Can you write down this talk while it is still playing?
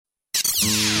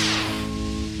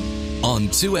On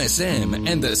 2SM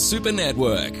and the Super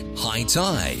Network. High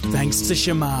Tide. Thanks to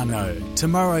Shimano.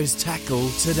 Tomorrow's tackle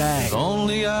today. If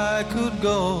only I could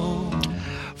go.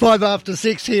 5 after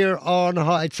 6 here on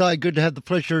High Tide. Good to have the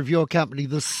pleasure of your company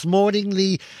this morning.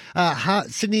 The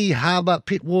Sydney Harbour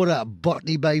Pittwater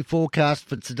Botany Bay forecast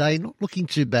for today, not looking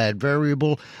too bad.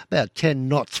 Variable, about 10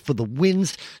 knots for the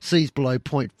winds. Seas below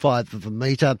 0.5 of a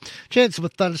metre. Chance of a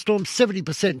thunderstorm,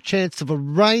 70% chance of a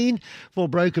rain for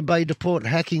Broken Bay to Port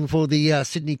Hacking for the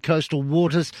Sydney coastal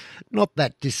waters. Not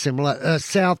that dissimilar.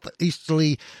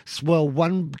 South-easterly swell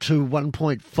 1 to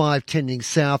 1.5, tending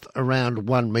south around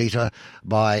 1 metre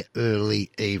by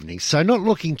early evening. So not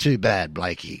looking too bad,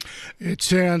 Blakey. It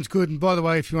sounds good. And by the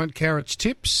way, if you want Carrot's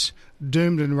tips,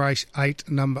 Doomden race 8,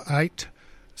 number 8.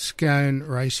 Scone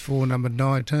race 4, number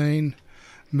 19.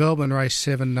 Melbourne race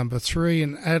 7, number 3.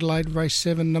 And Adelaide race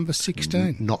 7, number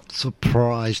 16. Not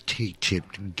surprised he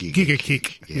tipped Giga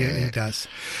Kick. Yeah, he does.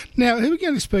 Now, who are we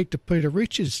going to speak to? Peter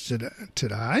Richards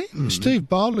today. Steve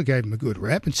Boulder gave him a good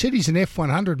rap and said he's an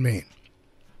F100 man.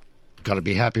 Got to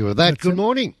be happy with that. Good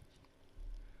morning.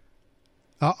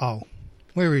 Uh-oh.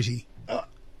 Where is he?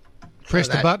 Press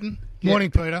the button.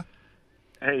 Morning, Peter.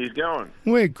 How you going?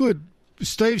 We're good.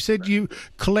 Steve said you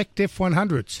collect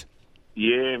F100s.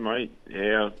 Yeah, mate.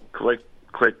 Yeah, I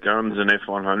collect guns and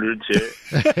F100s,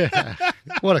 yeah.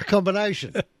 What a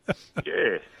combination.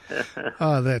 Yeah.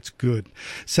 Oh, that's good.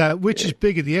 So which is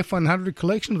bigger, the F100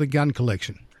 collection or the gun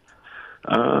collection?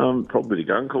 Probably the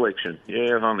gun collection.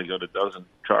 Yeah, I've only got a dozen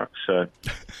trucks, so...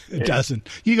 A dozen.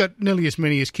 You got nearly as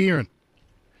many as Kieran.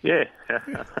 Yeah.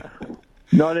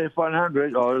 Not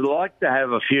F100. I'd like to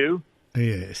have a few.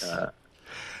 Yes.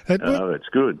 That's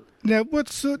good. Now,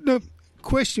 what's the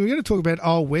question? We're going to talk about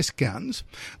old West guns.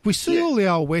 We see all the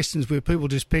old Westerns where people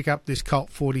just pick up this Colt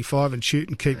 45 and shoot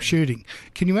and keep shooting.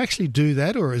 Can you actually do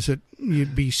that, or is it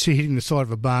you'd be hitting the side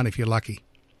of a barn if you're lucky?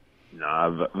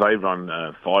 No, they run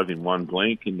 5-in-1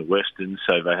 blank in the Westerns,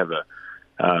 so they have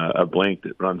a blank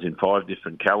that runs in 5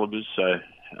 different calibers,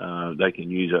 so they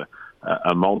can use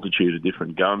a multitude of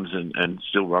different guns and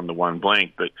still run the one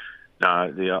blank. But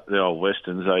the old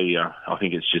Westerns, I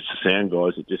think it's just the sound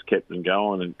guys that just kept them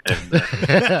going, and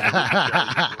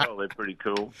well, they're pretty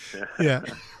cool. Yeah.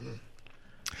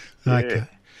 Okay.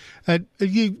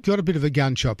 You got a bit of a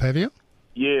gun shop, have you?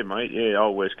 Yeah, mate. Yeah,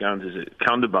 Old West Guns is at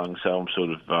Cundabung, so I'm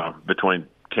sort of between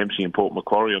Kempsey and Port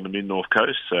Macquarie on the mid-north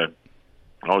coast. So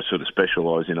I sort of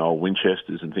specialise in old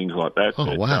Winchesters and things like that.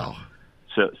 Oh, wow.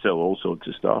 Sell all sorts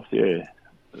of stuff, yeah.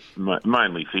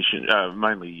 Mainly fishing,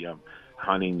 mainly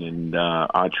hunting and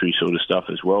archery sort of stuff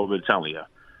as well. But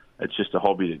it's just a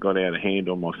hobby that got out of hand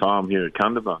on my farm here at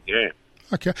Cundabung, yeah.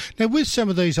 Okay. Now, with some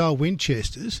of these old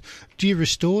Winchesters, do you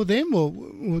restore them, or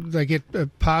they get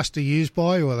past the use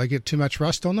by, or they get too much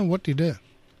rust on them? What do you do?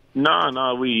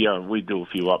 No, we do a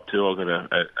few up too. I've got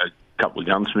a couple of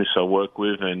gunsmiths I work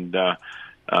with, and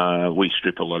we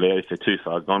strip a lot out. If they're too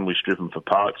far gone, we strip them for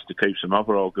parts to keep some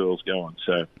other old girls going.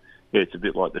 So, yeah, it's a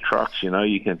bit like the trucks, you know.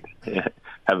 You can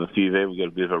have a few there. We've got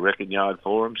a bit of a wrecking yard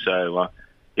for them. So,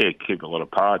 keep a lot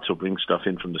of parts or bring stuff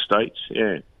in from the States,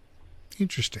 yeah.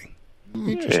 Interesting.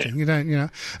 You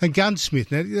don't, a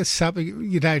gunsmith. Now, that's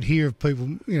something you don't hear of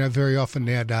people, very often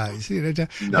nowadays.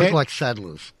 Not like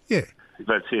saddlers. Yeah,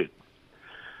 that's it.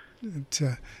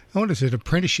 I wonder if there's an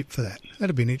apprenticeship for that.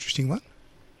 That'd be an interesting one.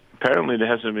 Apparently, there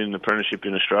hasn't been an apprenticeship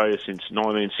in Australia since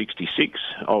 1966.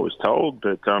 I was told,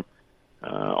 but I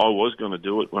was going to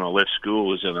do it when I left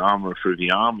school as an armourer through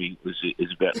the army.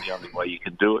 Is about the only way you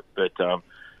can do it, but.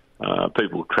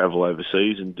 People travel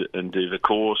overseas and do the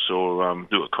course or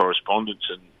do a correspondence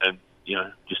and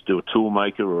just do a tool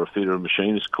maker or a fitter and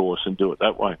machinist course and do it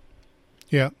that way.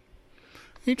 Yeah.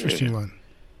 Interesting one.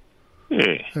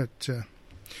 Yeah. But,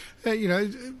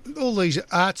 all these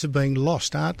arts are being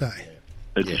lost, aren't they?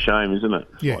 It's a shame, isn't it?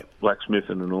 It's like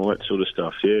blacksmithing and all that sort of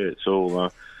stuff. Yeah,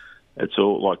 it's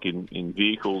all like in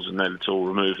vehicles and that. It's all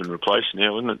remove and replace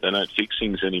now, isn't it? They don't fix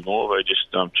things anymore. They just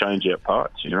change out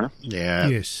parts, Yeah.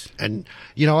 Yes. And,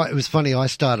 it was funny. I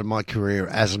started my career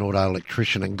as an auto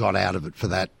electrician and got out of it for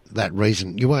that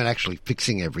reason. You weren't actually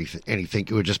fixing anything.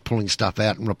 You were just pulling stuff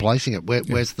out and replacing it.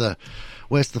 Where's the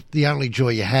only joy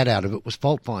you had out of it was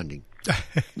fault finding.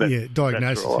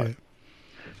 Diagnosis. Right. Yeah.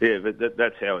 Yeah, but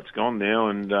that's how it's gone now,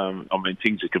 and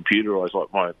things are computerised.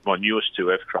 Like my newest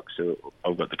 2 F trucks,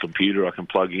 I've got the computer I can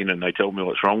plug in, and they tell me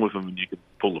what's wrong with them, and you can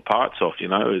pull the parts off.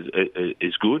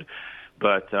 Is good,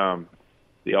 but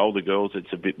the older girls,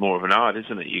 it's a bit more of an art,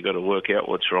 isn't it? You've got to work out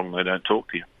what's wrong. They don't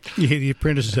talk to you. Yeah, the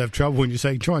apprentices have trouble when you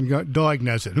say, try and go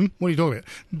diagnose it. What are you talking about?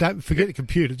 Don't forget the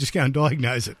computer, just go and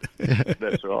diagnose it.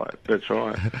 That's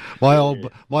right.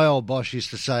 My old boss used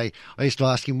to say, I used to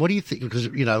ask him, what do you think? Because,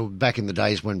 back in the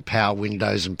days when power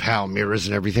windows and power mirrors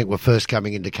and everything were first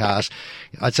coming into cars,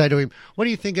 I'd say to him, what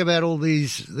do you think about all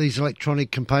these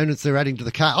electronic components they're adding to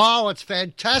the car? Oh, it's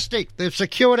fantastic. They've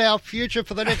secured our future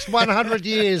for the next 100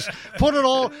 years.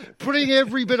 Putting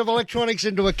every bit of electronics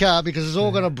into a car because it's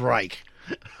all going to break.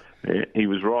 Yeah, he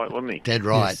was right, wasn't he? Dead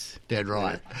right. Yes. Dead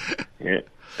right. Yeah.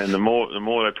 And the more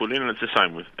they put in, and it's the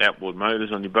same with outboard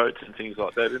motors on your boats and things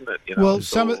like that, isn't it? Well,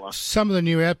 some of the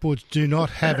new outboards do not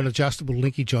have an adjustable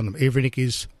linkage on them. Everything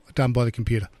is done by the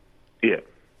computer. Yeah.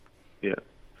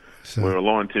 So We're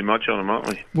relying too much on them, aren't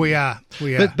we? we are.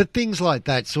 But things like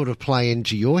that sort of play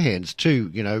into your hands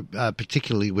too,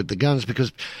 particularly with the guns,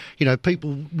 because,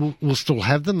 people will still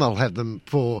have them. They'll have them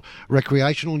for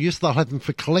recreational use. They'll have them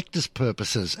for collectors'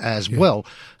 purposes as well.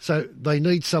 So they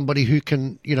need somebody who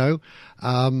can,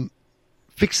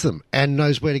 fix them and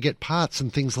knows where to get parts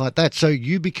and things like that. So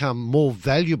you become more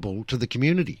valuable to the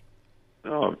community.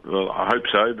 Oh, well, I hope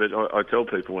so. But I tell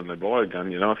people when they buy a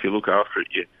gun, if you look after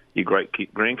it, your great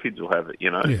grandkids will have it,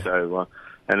 Yeah. So,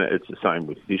 and it's the same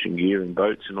with fishing gear and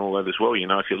boats and all that as well.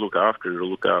 If you look after it, it'll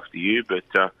look after you. But,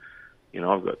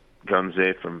 I've got guns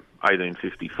there from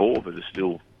 1854 that are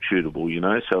still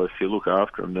shootable, So if you look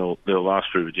after them, they'll last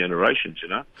through the generations,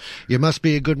 You must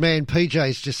be a good man.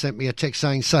 PJ's just sent me a text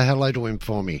saying, say hello to him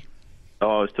for me.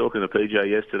 Oh, I was talking to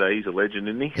PJ yesterday. He's a legend,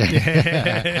 isn't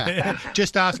he?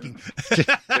 Just asking.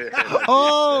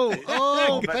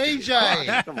 Oh,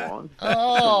 PJ. Come on.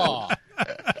 Oh.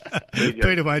 PJ,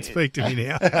 Peter won't speak to me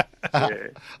now. Yeah, I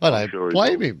I'm don't sure he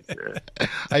blame will. him. Yeah.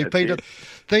 Hey, That's Peter, it.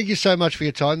 thank you so much for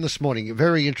your time this morning. A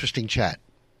very interesting chat.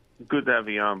 Good to have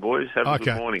you on, boys. Have a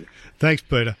good morning. Thanks,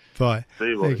 Peter. Bye. See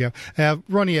you, There you buddy. go.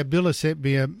 Ronnie Abdullah sent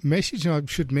me a message, and I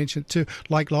should mention too.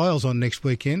 Lake Lyle's on next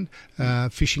weekend,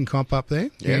 fishing comp up there,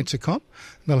 the Yeah. answer comp.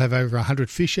 They'll have over 100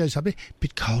 fishers up there.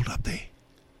 Bit cold up there.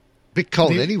 Bit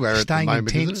cold They're anywhere at the staying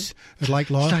moment, in isn't tents it? at Lake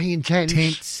Lyle. Staying in tents.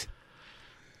 Tents.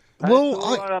 Well, It's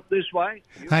all right up this way.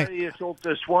 You Hey. ready to talk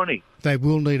to Swanee? They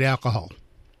will need alcohol.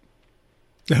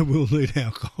 They will need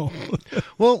alcohol.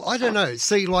 Well, I don't know.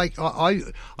 See, like I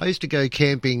used to go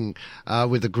camping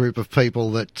with a group of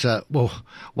people that,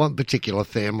 one particular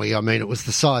family. I mean, it was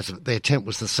the size of their tent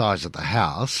was the size of the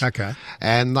house. Okay.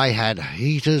 And they had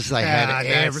heaters. They had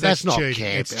that's that's not cheating.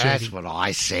 camping. It's That's cheating. what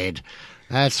I said.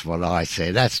 That's what I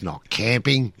said. That's not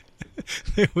camping.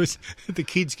 There was the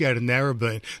kids go to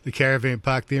Narrabeen, the caravan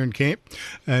park there in camp,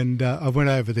 and I went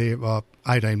over there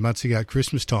 18 months ago at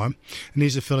Christmas time, and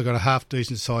here's a fella got a half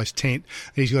decent sized tent,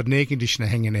 and he's got an air conditioner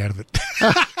hanging out of it.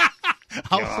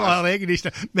 Whole file air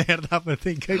conditioner mounted up, I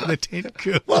think, keeping the tent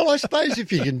cool. Well, I suppose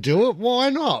if you can do it, why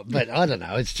not? But I don't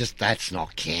know. It's just that's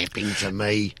not camping to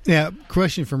me. Now,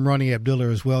 question from Ronnie Abdullah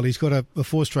as well. He's got a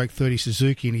 4-stroke 30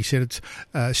 Suzuki, and he said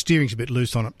it's steering's a bit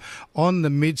loose on it. On the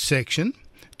midsection,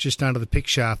 just under the pick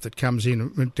shaft that comes in,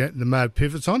 the mode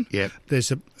pivots on, Yep.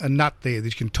 there's a nut there that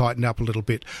you can tighten up a little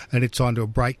bit, and it's onto a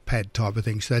brake pad type of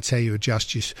thing. So that's how you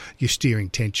adjust your steering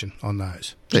tension on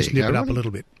those. There Just you nip go, it up Ronnie. a little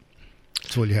bit.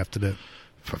 That's all you have to do.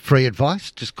 For free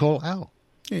advice, just call Al.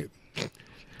 Yeah.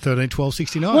 13 12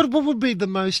 69. What would be the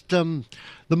most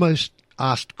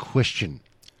asked question?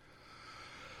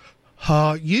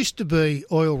 Used to be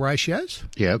oil ratios.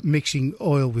 Yeah. Mixing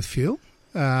oil with fuel.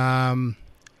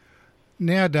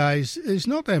 Nowadays, there's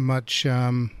not that much.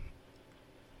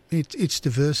 It's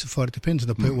diversified. It depends on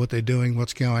the people, what they're doing,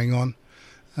 what's going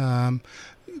on.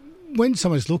 When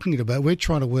someone's looking at a boat, we're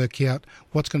trying to work out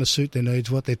what's going to suit their needs,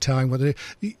 what they're towing, what they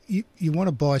do. You want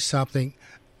to buy something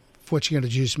for what you're going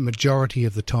to use majority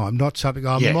of the time, not something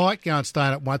I might go and stay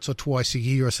in it once or twice a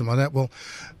year or something like that. Well,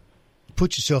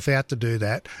 put yourself out to do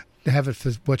that. Have it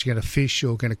for what you're going to fish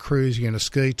or going to cruise, you're going to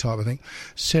ski type of thing.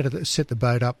 Set the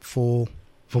boat up for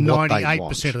For what they 98%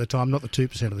 want. of the time, not the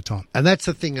 2% of the time. And that's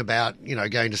the thing about,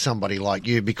 going to somebody like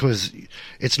you, because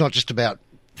it's not just about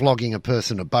flogging a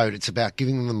person a boat, it's about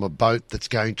giving them a boat that's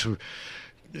going to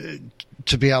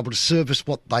be able to service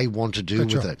what they want to do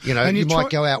That's with right. it. And You you might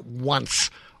try- go out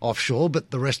once offshore, but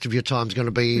the rest of your time's going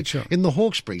to be That's right. in the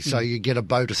Hawkesbury, so you get a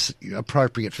boat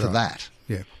appropriate for that.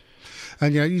 Yeah.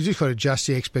 And, you just got to adjust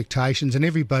the expectations, and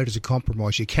every boat is a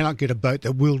compromise. You cannot get a boat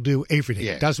that will do everything.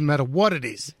 Yeah. It doesn't matter what it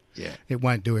is. Yeah. It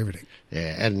won't do everything.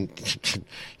 Yeah, and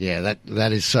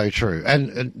that is so true.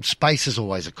 And space is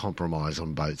always a compromise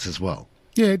on boats as well.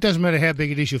 Yeah, it doesn't matter how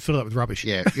big it is, you'll fill it up with rubbish.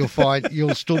 Yeah, you'll find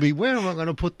you'll still be, where am I going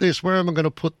to put this? Where am I going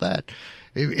to put that?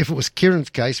 If it was Kieran's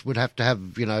case, we'd have to have,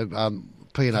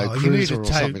 P&O Oh, you need Cruiser to or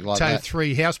something like tow that.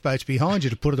 3 houseboats behind you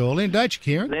to put it all in, don't you,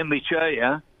 Kieran? Let me show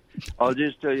you. I'll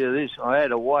just tell you this. I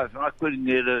had a wife and I couldn't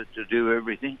get her to do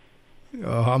everything.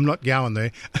 Oh, I'm not going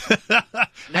there.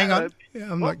 Hang on.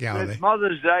 I'm not going there. It's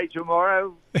Mother's Day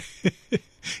tomorrow.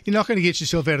 You're not going to get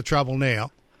yourself out of trouble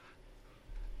now.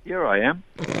 Here I am.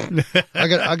 I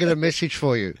got a message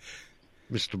for you,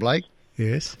 Mr. Blake,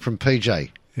 Yes. from PJ.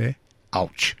 Yeah.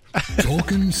 Ouch.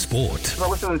 Talking Sport. I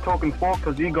listen to Talking Sport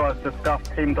because you guys discuss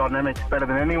team dynamics better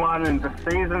than anyone, and the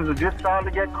seasons are just starting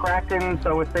to get cracking,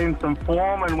 so we're seeing some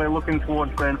form and we're looking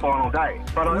towards grand final day.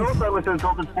 But I also listen to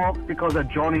Talking Sport because of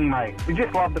Johnny, mate. We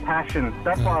just love the passion.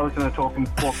 That's why I listen to Talking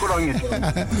Sport. Good on you,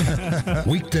 Johnny.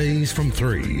 Weekdays from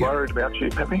 3. Worried about you,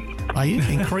 Peppy. Are you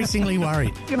increasingly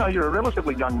worried? You know, you're a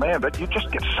relatively young man, but you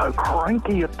just get so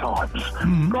cranky at times.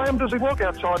 Graham, does he walk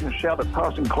outside and shout at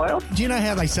passing clouds? Do you know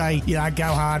how they say, go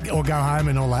hard or go home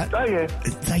and all that? Oh, yeah.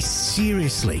 They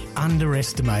seriously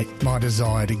underestimate my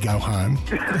desire to go home.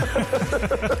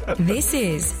 This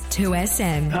is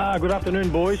 2SM. Good afternoon,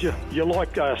 boys. You're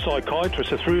like psychiatrists,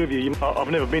 the three of you. I've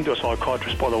never been to a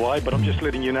psychiatrist, by the way, but I'm just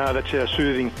letting you know that's how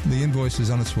soothing. The invoice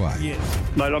is on its way. Yes.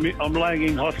 Mate, I'm laying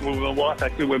in hospital with my wife.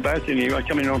 Actually, we're both in here. I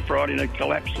come in on Friday and it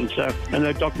collapsed, and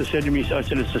the doctor said to me, I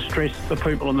said, it's the stress the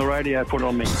people on the radio put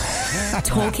on me.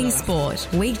 Talking Sport,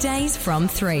 weekdays from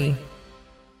 3.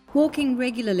 Walking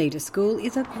regularly to school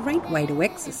is a great way to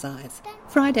exercise.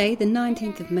 Friday, the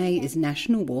 19th of May, is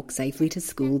National Walk Safely to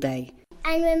School Day.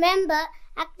 And remember,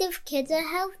 active kids are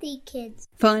healthy kids.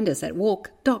 Find us at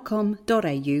walk.com.au,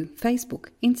 Facebook,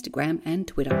 Instagram and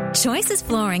Twitter. Choices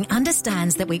Flooring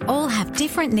understands that we all have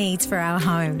different needs for our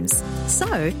homes.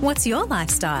 So, what's your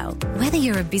lifestyle? Whether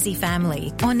you're a busy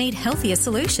family or need healthier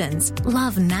solutions,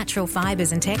 love natural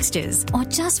fibres and textures, or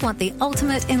just want the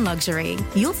ultimate in luxury,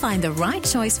 you'll find the right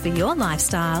choice for your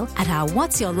lifestyle at our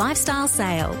What's Your Lifestyle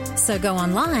sale. So go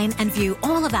online and view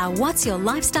all of our What's Your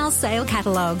Lifestyle sale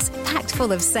catalogues, packed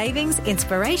full of savings,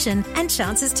 inspiration and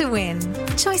chances to win.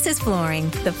 Choices Flooring,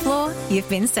 the floor you've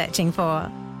been searching for.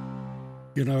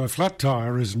 You know, a flat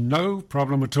tyre is no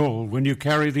problem at all when you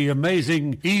carry the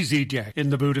amazing Easy Jack in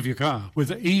the boot of your car.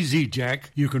 With Easy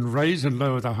Jack, you can raise and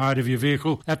lower the height of your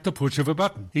vehicle at the push of a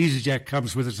button. Easy Jack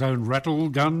comes with its own rattle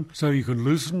gun, so you can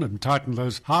loosen and tighten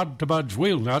those hard-to-budge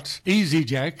wheel nuts. Easy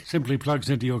Jack simply plugs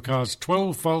into your car's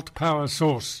 12-volt power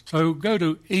source. So go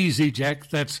to Easy Jack,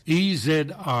 that's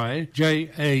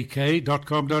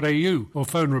EZIJAK.com.au, or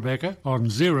phone Rebecca on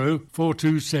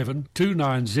 0427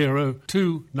 290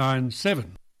 297.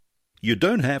 You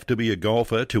don't have to be a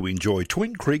golfer to enjoy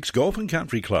Twin Creeks Golf and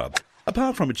Country Club.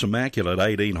 Apart from its immaculate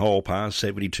 18-hole par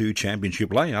 72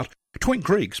 championship layout, Twin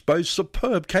Creeks boasts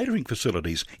superb catering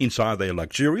facilities inside their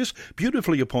luxurious,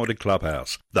 beautifully appointed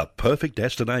clubhouse. The perfect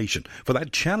destination for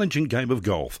that challenging game of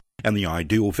golf and the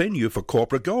ideal venue for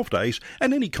corporate golf days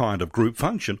and any kind of group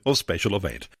function or special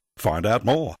event. Find out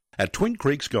more at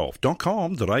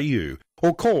twincreeksgolf.com.au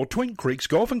or call Twin Creeks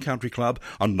Golf and Country Club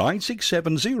on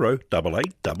 9670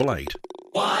 8888.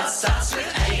 What starts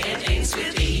with A and ends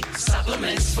with E?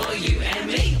 Supplements for you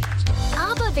and me.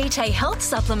 Arbor Vitae health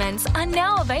supplements are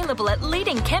now available at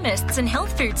leading chemists and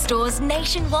health food stores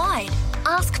nationwide.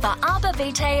 Ask for Arbor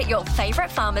Vitae at your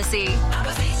favourite pharmacy.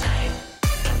 Arbor Vitae.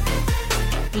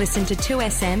 Listen to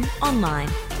 2SM online.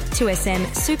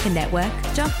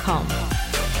 2smsupernetwork.com.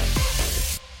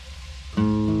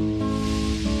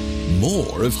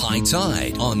 More of High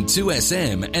Tide on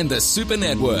 2SM and the Super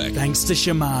Network. Thanks to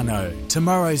Shimano.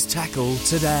 Tomorrow's tackle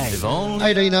today.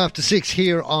 18 after 6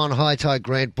 here on High Tide.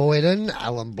 Grant Boyden,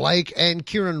 Alan Blake and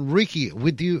Kieran Ricky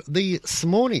with you this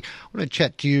morning. I want to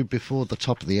chat to you before the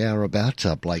top of the hour about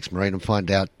Blake's Marine and find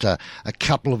out a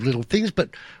couple of little things, but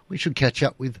we should catch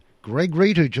up with Greg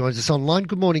Reid, who joins us online.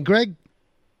 Good morning, Greg.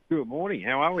 Good morning.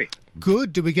 How are we?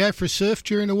 Good. Did we go for a surf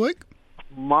during the week?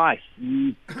 Mate,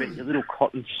 you bet your little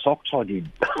cotton socks I did.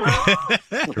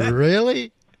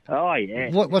 Really? Oh,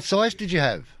 yeah. What size did you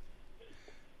have?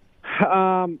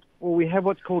 Well, we have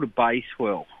what's called a bay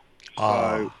swell.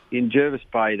 So in Jervis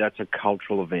Bay, that's a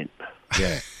cultural event.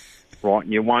 Yeah. Right,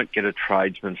 and you won't get a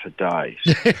tradesman for days.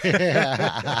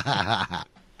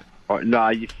 Right, no,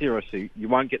 you seriously, you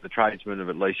won't get the tradesman of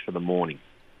at least for the morning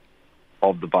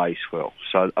of the bay swell.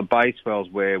 So a bay swell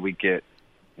is where we get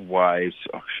waves.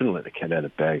 I shouldn't let the cat out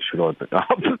of the bag, should I?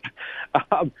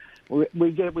 But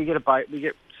we get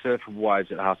surf of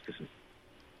waves at Huskerson.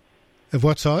 Of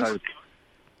what size? So,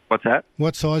 what's that?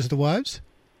 What size are the waves?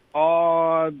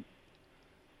 Round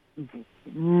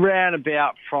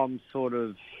about from sort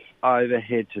of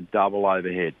overhead to double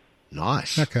overhead.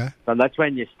 Nice. Okay. So that's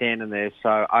when you're standing there.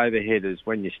 So overhead is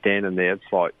when you're standing there.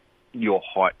 It's like your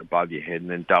height above your head, and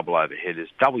then double overhead is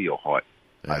double your height.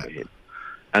 overhead.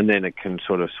 And then it can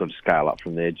sort of scale up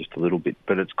from there just a little bit.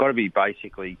 But it's got to be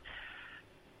basically,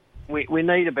 we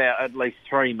need about at least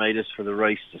 3 metres for the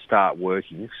reefs to start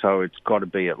working. So it's got to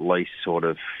be at least sort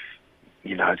of,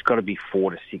 it's got to be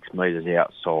 4 to 6 metres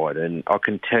outside. And I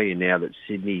can tell you now that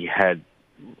Sydney had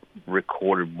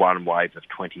recorded one wave of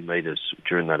 20 metres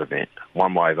during that event.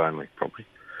 One wave only, probably.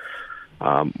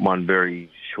 One very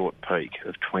short peak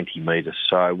of 20 metres.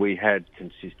 So we had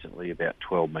consistently about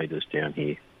 12 metres down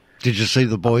here. Did you see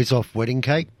the boys off Wedding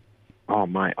Cake? Oh,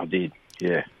 mate, I did.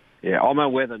 Yeah. I'm a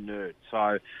weather nerd.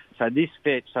 So this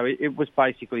fetch, it was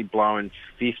basically blowing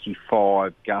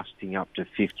 55, gusting up to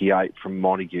 58 from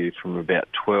Montague from about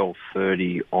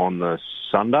 12:30 on the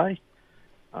Sunday,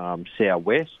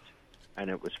 southwest,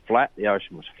 and it was flat. The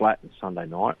ocean was flat on Sunday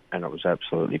night, and it was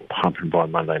absolutely pumping by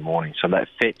Monday morning. So that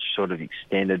fetch sort of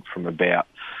extended from about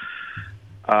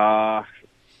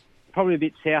probably a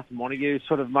bit south of Montague,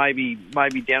 sort of maybe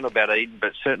down to about Eden,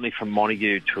 but certainly from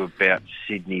Montague to about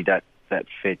Sydney, that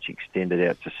fetch extended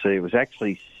out to sea. It was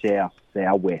actually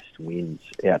southwest winds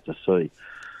out to sea.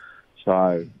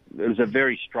 So it was a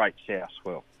very straight south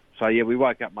swell. So, yeah, we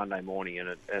woke up Monday morning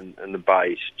and the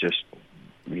bay's just,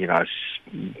 in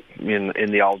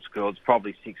the old school, it's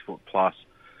probably 6 foot plus,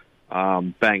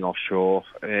 bang offshore.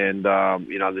 And,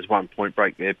 there's one point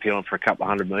break there peeling for a couple of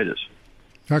 100 metres.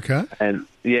 Okay. And,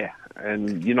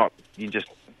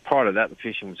 prior to that, the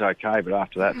fishing was okay, but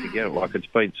after that, forget it. Like, it's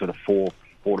been sort of 4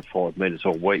 to 5 metres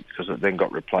all week because it then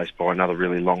got replaced by another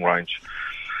really long range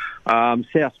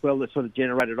south swell that sort of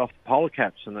generated off the polar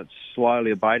caps, and it's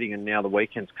slowly abating, and now the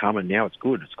weekend's coming. Now it's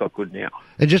good. It's got good now.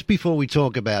 And just before we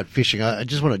talk about fishing, I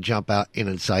just want to jump out in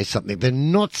and say something. They're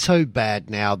not so bad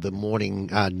now, the morning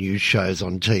news shows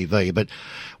on TV, but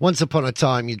once upon a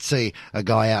time you'd see a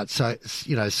guy out,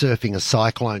 surfing a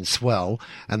cyclone swell,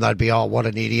 and they'd be, oh, what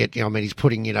an idiot. He's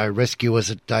putting, rescuers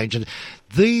at danger.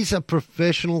 These are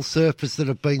professional surfers that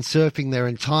have been surfing their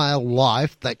entire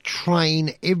life, that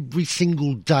train every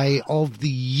single day of the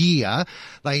year.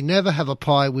 They never have a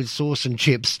pie with sauce and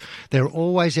chips. They're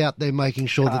always out there making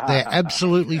sure that they're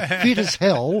absolutely fit as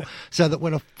hell, so that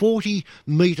when a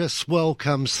 40-metre swell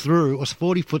comes through, or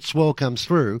 40-foot swell comes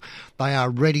through, they are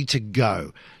ready to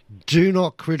go. Do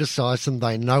not criticise them.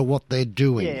 They know what they're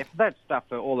doing. Yeah, for that stuff,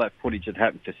 all that footage that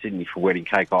happened for Sydney for Wedding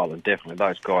Cake Island, definitely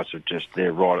those guys are just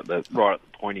there right at the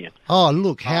pointy end. Oh,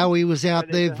 look, Howie was out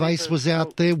there, Vase was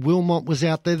out there, Wilmot was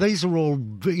out there. These are all,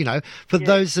 for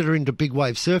those that are into big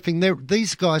wave surfing,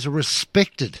 these guys are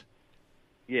respected.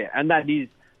 Yeah, and that is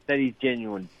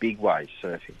genuine big wave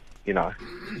surfing,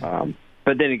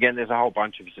 But then again, there's a whole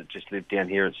bunch of us that just live down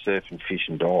here at surf and fish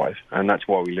and dive, and that's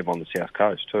why we live on the south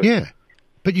coast too. Yeah.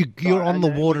 But you're on the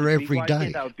water every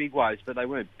day. Yeah, they were big waves, but they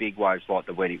weren't big waves like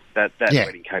the wedding. That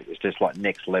Wedding Cake was just like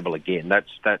next level again. That's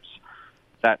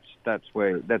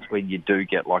where you do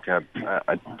get like a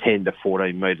 10 to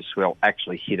 14 metre swell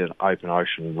actually hit an open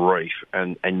ocean reef,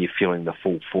 and you're feeling the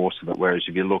full force of it. Whereas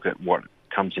if you look at what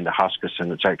comes into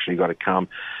Huskisson, it's actually got to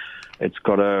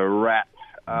wrap,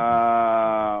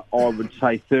 I would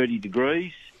say 30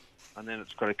 degrees. And then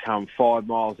it's got to come 5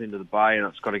 miles into the bay, and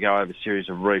it's got to go over a series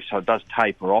of reefs. So it does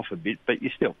taper off a bit, but you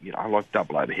still, like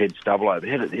double overhead's double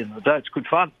overhead at the end of the day. It's good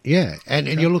fun. Yeah, and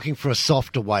you're looking for a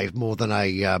softer wave more than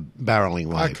a barrelling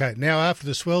wave. Okay, now after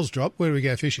the swells drop, where do we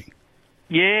go fishing?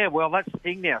 Yeah, well, that's the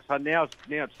thing now. So now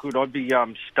it's good. I'd be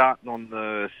starting on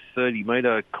the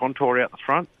 30-metre contour out the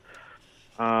front.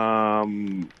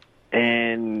 And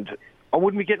I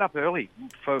wouldn't be getting up early.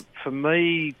 For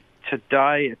me,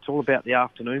 today, it's all about the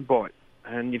afternoon bite.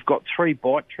 And you've got 3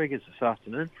 bite triggers this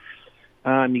afternoon.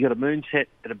 You've got a moonset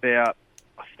at about,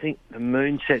 I think the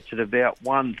moonset's at about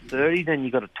 1:30. Then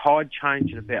you've got a tide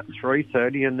change at about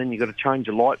 3:30. And then you've got to change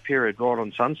a light period right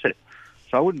on sunset.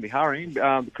 So I wouldn't be hurrying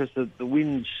because the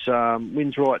wind's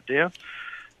right down.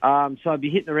 So I'd be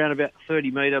hitting around about the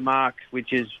 30-metre mark,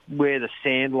 which is where the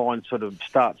sand line sort of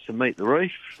starts to meet the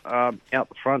reef, out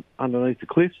the front underneath the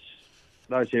cliffs.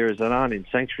 Those areas that aren't in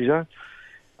sanctuary zone.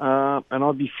 And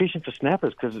I'd be fishing for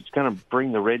snappers because it's going to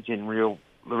bring the reds in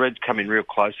the reds come in real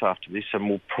close after this, and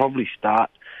we'll probably start.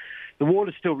 The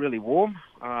water's still really warm,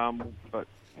 but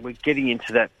we're getting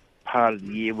into that part of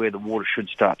the year where the water should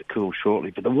start to cool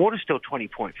shortly. But the water's still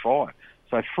 20.5,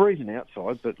 so freezing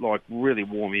outside, but like really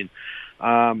warm in.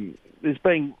 There's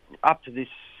been, up to this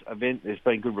event, there's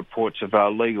been good reports of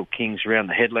legal kings around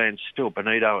the headlands, still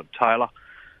Bonito and Taylor.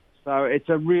 So it's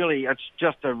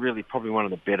just a really probably one of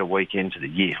the better weekends of the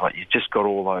year. Like you've just got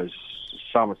all those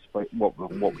summer,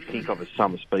 what we think of as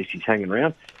summer species hanging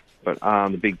around. But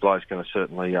the big blow's going to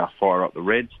certainly fire up the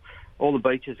reds. all the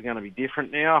beaches are going to be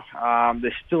different now.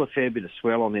 There's still a fair bit of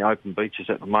swell on the open beaches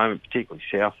at the moment, particularly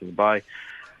south of the bay.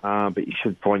 But you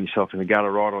should find yourself in the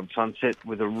gutter right on Sunset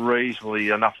with a reasonably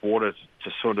enough water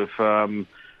to sort of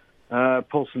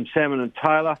pull some salmon and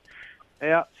tailor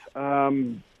out.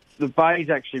 The bay's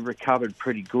actually recovered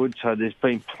pretty good, so there's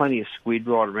been plenty of squid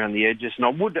right around the edges. And I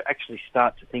would actually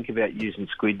start to think about using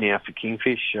squid now for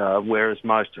kingfish, whereas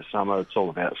most of summer it's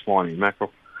all about slimy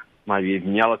mackerel, maybe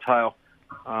even yellowtail.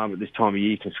 At this time of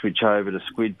year you can switch over to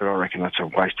squid, but I reckon that's a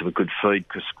waste of a good feed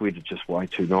because squid are just way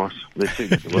too nice. They're too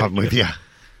good to I'm with you.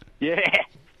 Yeah,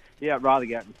 I'd rather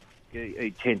go out and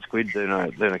eat 10 squid than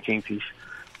a kingfish.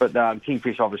 But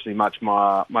kingfish obviously much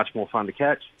more fun to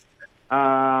catch.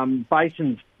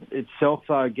 Basin itself,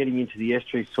 though, getting into the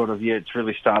estuary, it's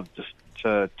really started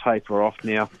to taper off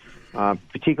now,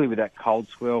 particularly with that cold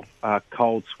spell,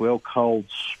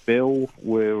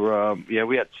 where,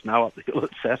 we had snow up the hill at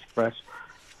Sassafras.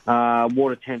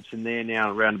 Water temps in there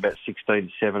now around about 16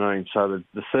 to 17, so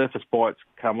the surface bites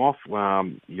come off.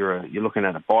 You're looking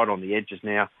at a bite on the edges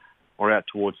now, or out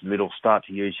towards the middle. Start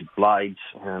to use your blades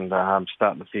and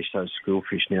starting to fish those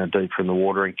schoolfish now deeper in the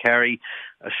water, and carry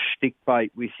a stick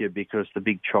bait with you because the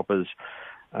big choppers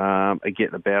are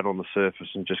getting about on the surface,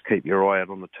 and just keep your eye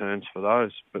out on the turns for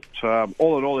those. But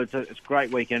all in all, it's a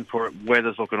great weekend for it.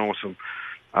 Weather's looking awesome.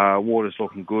 Water's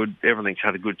looking good. Everything's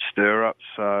had a good stir up.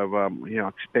 So, I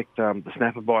expect the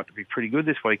snapper bite to be pretty good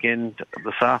this weekend,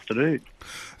 this afternoon.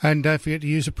 And don't forget to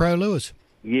use the Pro Lures.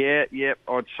 Yeah.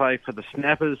 I'd say for the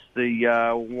snappers, the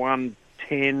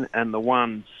 110 and the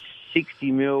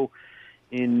 160 mil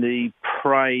in the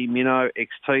Prey Minnow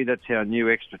XT. That's our new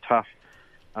extra tough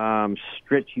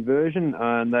stretchy version.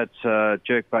 And that's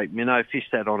jerkbait minnow. Fish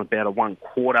that on about a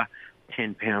 1/4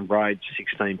 10-pound braid,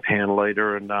 16-pound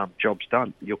leader, and job's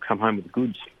done. You'll come home with the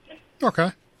goods.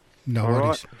 Okay. No All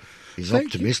worries. right. He's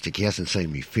optimistic. He hasn't seen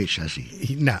me fish, has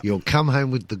he? No. You'll come home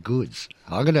with the goods.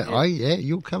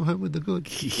 You'll come home with the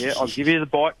goods. Yeah, I'll give you the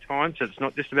bite time, so it's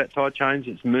not just about tide change,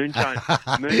 it's moon change.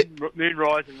 moon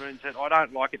rise and moon set. I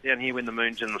don't like it down here when the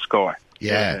moon's in the sky.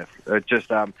 Yeah. It just,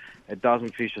 it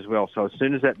doesn't fish as well. So as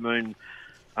soon as that moon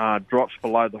drops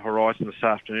below the horizon this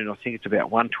afternoon, I think it's about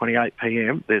 1:28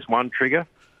 p.m. There's one trigger.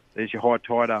 There's your high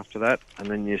tide after that, and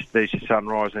then there's your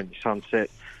sunrise and your sunset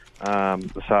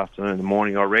this afternoon in the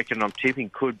morning. I reckon. I'm tipping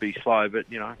could be slow, but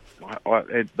they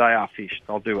are fish.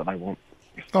 They'll do what they want.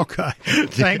 Okay.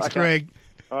 Thanks, Okay. Greg.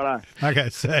 All right. Okay,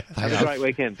 so Have a great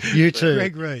weekend. You too.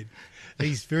 Greg Reid.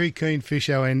 He's very keen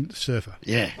fisher and surfer.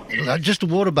 Yeah, just a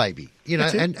water baby,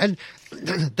 That's it. and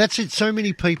that's it. So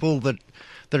many people that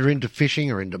are into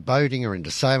fishing or into boating or into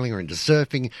sailing or into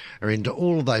surfing or into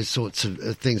all of those sorts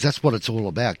of things. That's what it's all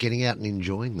about, getting out and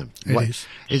enjoying them.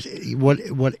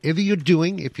 Whatever you're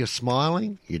doing, if you're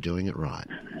smiling, you're doing it right.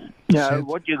 No,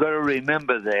 what you've got to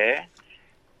remember there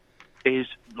is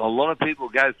a lot of people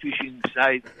go fishing,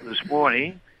 say, this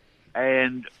morning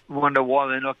and wonder why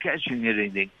they're not catching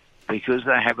anything, because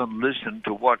they haven't listened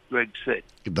to what Greg said.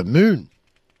 The moon.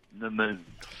 The moon.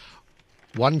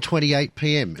 1:28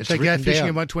 p.m. It's So go written fishing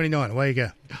down. at 1:29. Away you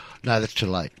go. No, that's too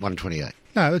late. 1:28.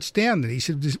 No, it's down there. He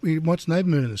said he wants no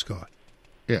moon in the sky.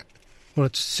 Yeah. Well,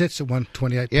 it sets at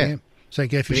 1:28 Yeah. p.m. So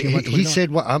go fishing at 1:29. He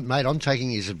said, mate, I'm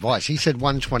taking his advice. He said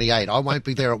 1:28. I won't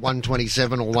be there at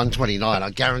 1:27 or 1:29. I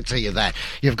guarantee you that.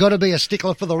 You've got to be a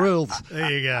stickler for the rules.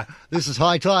 There you go. This is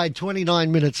High Tide, 28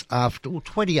 minutes,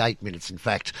 in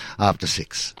fact, after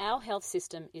 6. Our health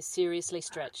system is seriously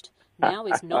stretched. Now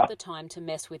is not the time to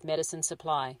mess with medicine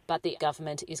supply, but the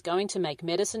government is going to make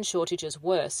medicine shortages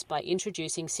worse by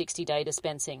introducing 60-day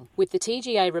dispensing. With the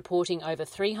TGA reporting over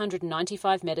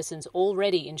 395 medicines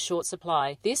already in short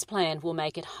supply, this plan will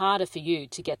make it harder for you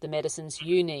to get the medicines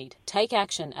you need. Take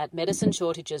action at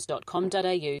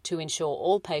medicineshortages.com.au to ensure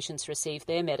all patients receive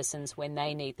their medicines when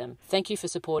they need them. Thank you for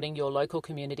supporting your local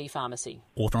community pharmacy.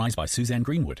 Authorised by Suzanne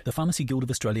Greenwood, the Pharmacy Guild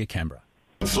of Australia, Canberra.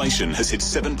 Inflation has hit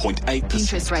 7.8%.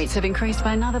 Interest rates have increased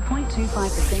by another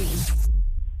 0.25%.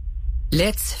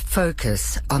 Let's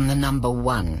focus on the number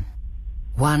 1.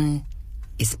 1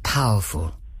 is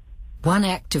powerful. One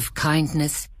act of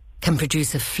kindness can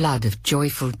produce a flood of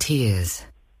joyful tears.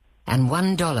 And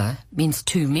 $1 means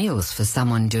 2 meals for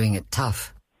someone doing it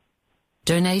tough.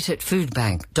 Donate at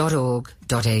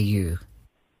foodbank.org.au.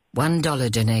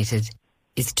 $1 donated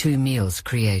is 2 meals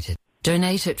created.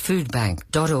 Donate at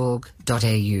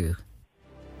foodbank.org.au.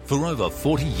 For over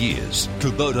 40 years,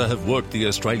 Kubota have worked the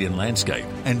Australian landscape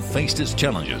and faced its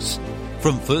challenges.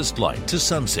 From first light to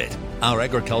sunset, our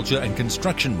agriculture and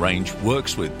construction range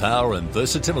works with power and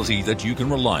versatility that you can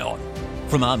rely on.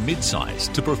 From our mid-size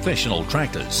to professional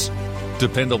tractors,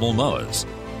 dependable mowers,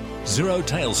 zero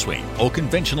tail swing or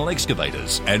conventional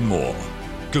excavators, and more.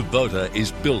 Kubota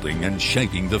is building and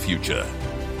shaping the future.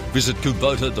 Visit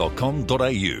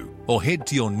kubota.com.au or head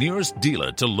to your nearest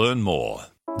dealer to learn more.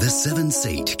 The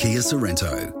 7-seat Kia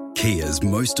Sorento, Kia's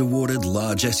most awarded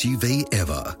large SUV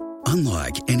ever.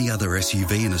 Unlike any other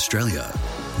SUV in Australia,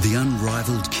 the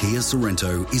unrivaled Kia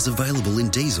Sorento is available in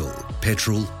diesel,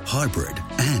 petrol, hybrid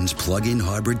and plug-in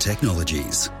hybrid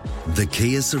technologies. The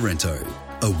Kia Sorento,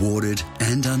 awarded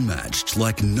and unmatched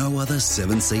like no other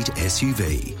 7-seat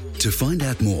SUV. To find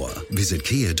out more, visit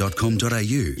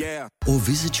kia.com.au or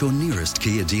visit your nearest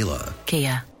Kia dealer.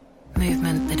 Kia,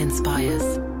 movement that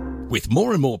inspires. With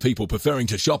more and more people preferring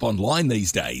to shop online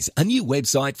these days, a new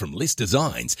website from List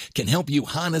Designs can help you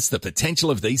harness the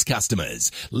potential of these customers.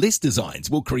 List Designs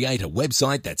will create a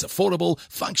website that's affordable,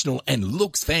 functional and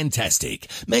looks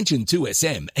fantastic. Mention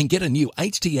 2SM and get a new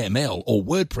HTML or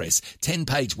WordPress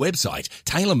 10-page website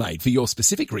tailor-made for your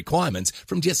specific requirements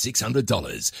from just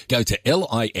 $600. Go to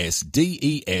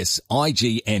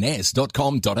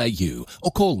listdesigns.com.au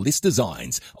or call List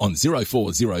Designs on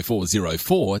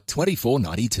 040404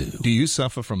 2492. Do you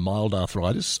suffer from mild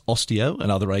arthritis, osteo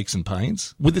and other aches and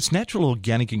pains? With its natural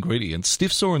organic ingredients,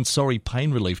 Stiff Sore and Sorry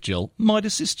Pain Relief Gel might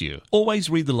assist you. Always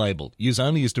read the label, use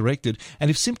only as directed, and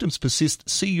if symptoms persist,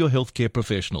 see your healthcare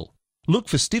professional. Look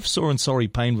for Stiff Sore and Sorry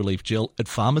Pain Relief Gel at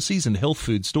pharmacies and health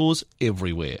food stores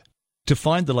everywhere. To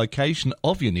find the location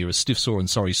of your nearest Stiff Sore and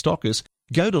Sorry stockers,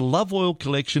 go to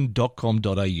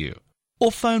loveoilcollection.com.au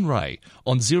or phone Ray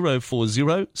on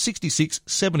 040 66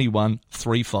 71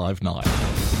 359.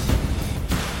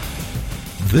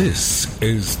 This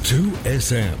is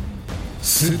 2SM,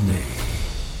 Sydney.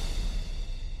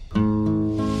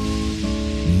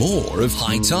 More of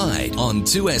High Tide on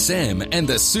 2SM and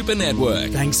the Super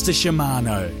Network. Thanks to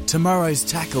Shimano. Tomorrow's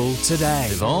tackle today.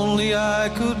 If only I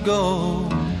could go.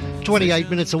 28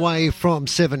 minutes away from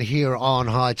 7 here on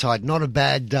High Tide. Not a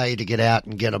bad day to get out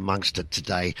and get amongst it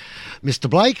today. Mr.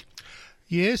 Blake?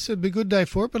 Yes, it'd be a good day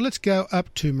for it, but let's go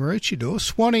up to Maroochydore.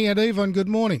 Swanee and Yvonne, good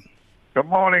morning. Good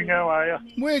morning, how are you?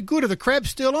 We're good. Are the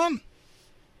crabs still on?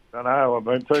 I know, I've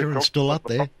been too Kieran's still up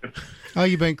there. Oh,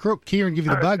 you've been crook. Kieran give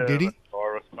you the bug, did he?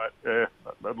 Virus, mate. Yeah,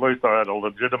 at least I had a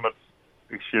legitimate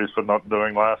excuse for not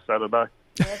doing last Saturday.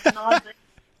 Yes,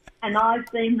 and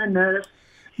I've been the nurse.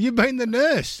 You've been the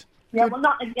nurse? Yeah, well,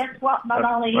 guess what? Not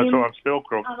only That's him, why I'm still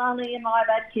crook. not only him, I've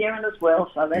had Kieran as well,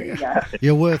 so there you go.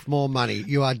 You're worth more money.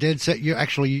 You are dead set. You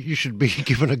should be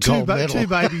given a gold medal. Two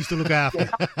babies to look after.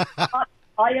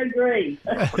 I agree.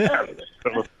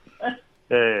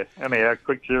 Yeah, anyhow,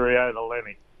 quick cheerio to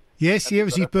Lenny. Yes, it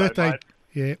was his birthday.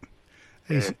 Yeah.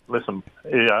 Listen,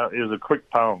 here's a quick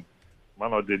poem,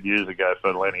 one I did years ago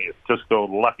for Lenny. It's just called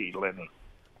Lucky Lenny.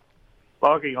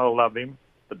 Liking, I love him,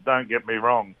 but don't get me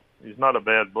wrong. He's not a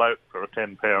bad bloke for a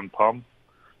 10-pound pom.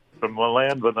 From the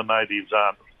land where the natives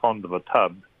aren't fond of a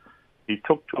tub, he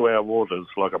took to our waters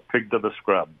like a pig to the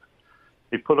scrub.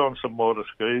 He put on some water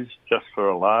skis just for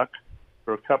a lark.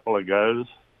 For a couple of goes,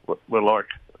 we're like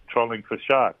trolling for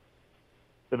shark.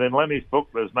 But in Lenny's book,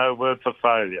 there's no word for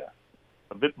failure.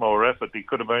 A bit more effort, he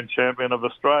could have been champion of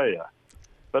Australia.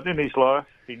 But in his life,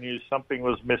 he knew something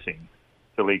was missing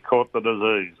till he caught the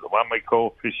disease, the one we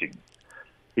call fishing.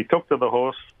 He took to the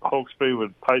Hawkesbury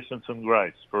with patience and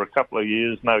grace. For a couple of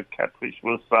years, no catfish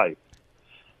was safe.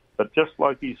 But just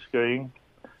like his skiing,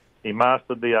 he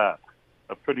mastered the art.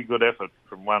 A pretty good effort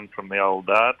from one from the old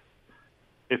dart.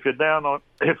 If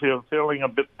you're feeling a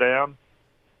bit down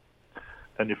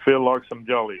and you feel like some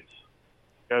jollies,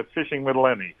 go fishing with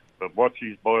Lenny, but watch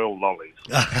his boiled lollies.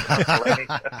 Very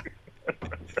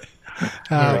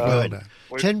good.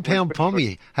 10-pound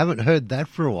pommy. Haven't heard that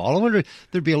for a while. I wonder if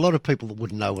there'd be a lot of people that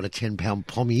wouldn't know what a 10-pound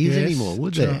pommy is anymore,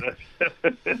 would there?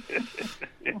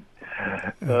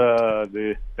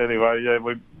 Dear. Anyway, yeah,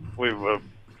 we were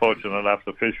fortunate enough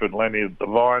to fish with Lenny at the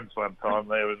Vines one time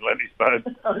there in Lenny's boat.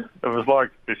 It was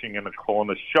like fishing in a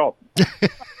corner shop.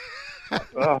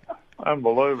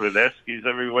 Unbelievable. Eskies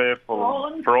everywhere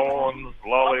for prawns,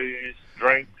 lollies,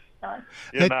 drinks.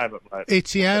 You name it, mate.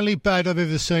 It's the only boat I've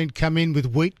ever seen come in with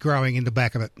wheat growing in the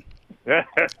back of it.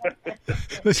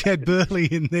 It had burley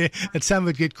in there, and some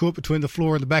would get caught between the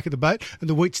floor and the back of the boat, and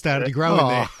the wheat started to grow in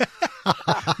there.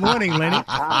 Morning, Lenny.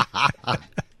 I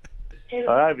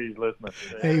hope he's listening.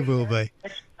 He will be.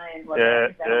 Yeah,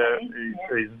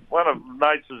 he's one of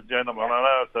nature's gentlemen. I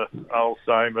know it's an old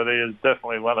saying, but he is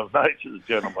definitely one of nature's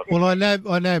gentlemen. Well, I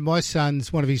know my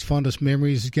son's, one of his fondest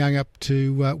memories is going up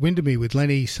to Windermere with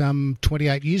Lenny some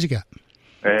 28 years ago.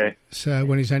 Yeah. So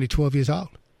when he's only 12 years old.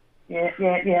 Yeah,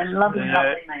 lovely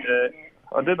man. Yeah.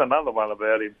 I did another one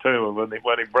about him too when he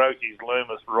broke his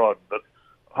Loomis rod, but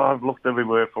I've looked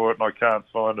everywhere for it and I can't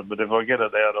find it, but if I get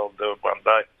it out, I'll do it one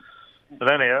day.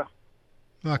 But anyhow,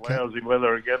 lousy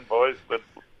weather again, boys. But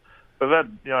we've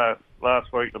had,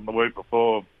 last week and the week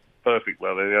before, perfect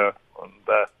weather, and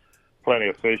plenty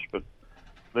of fish, but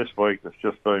this week it's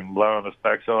just been blowing us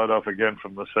backside off again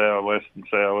from the southwest and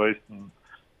southeast, and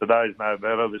today's no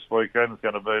better. This weekend's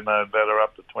going to be no better,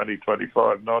 up to 20,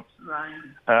 25 knots.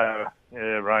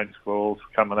 Rain. Rain squalls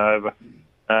coming over.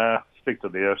 Stick to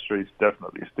the estuaries,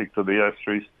 definitely stick to the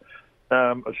estuaries.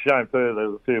 A shame too,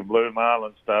 there's a few blue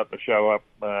marlins starting to show up.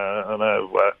 I know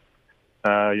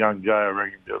young Jay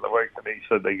rang him the other week and he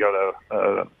said they got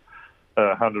a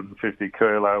 150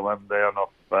 kilo one down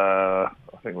off,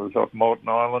 I think it was off Moreton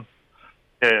Island.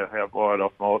 Yeah, out wide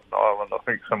off Moreton Island, I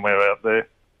think somewhere out there.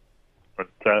 But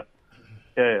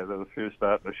there's a few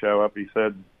starting to show up, he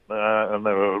said, and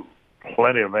there were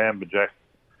plenty of amberjack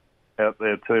out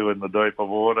there too in the deeper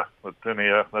water. But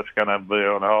anyhow, that's going to be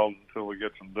on hold until we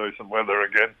get some decent weather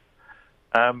again.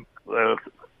 There were a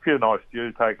few nice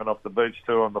dew taken off the beach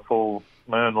too on the full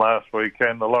moon last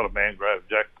weekend. A lot of mangrove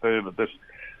jack too, but this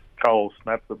cold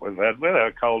snap that we've had, we had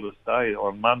our coldest day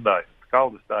on Monday.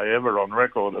 Coldest day ever on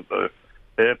record at the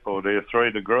airport here,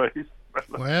 3 degrees.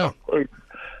 Wow.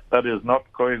 That is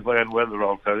not Queensland weather,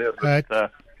 I'll tell you.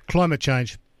 But, climate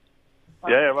change.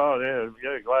 Yeah,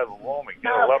 global warming.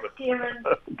 I love it.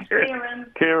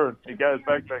 Kieran, he goes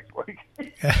back next week.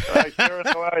 Hey, Kieran,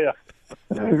 how are you?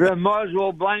 You might as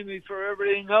well blame me for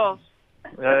everything else.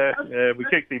 Yeah, we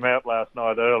kicked him out last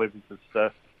night early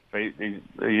because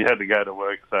he had to go to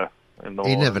work. So in the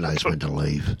he never knows when to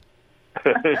leave.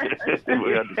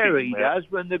 He does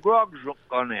when the grog's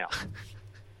gone out.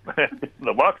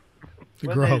 The what?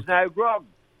 When there's no grog.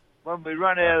 When we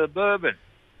run out of the bourbon.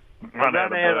 Run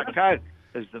out of the Coke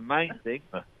is the main thing.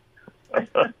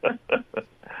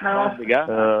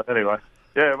 Anyway,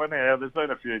 anyhow, there's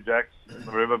been a few jacks in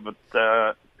the river, but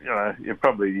you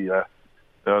probably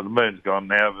the moon's gone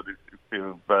now. But if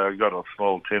you've got a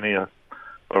small tinny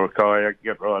or a kayak,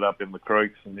 get right up in the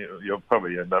creeks, and you'll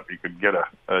probably end up. You could get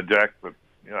a jack, but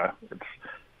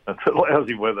it's a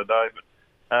lousy weather day.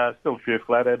 But still a few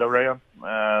flathead around.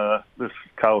 This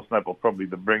cold snap will probably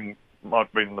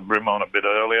might bring the brim on a bit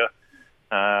earlier.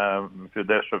 If you're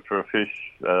desperate for a fish,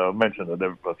 I mentioned it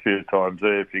a few times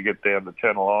there. If you get down to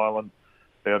Channel Island,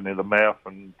 down near the mouth,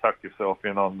 and tuck yourself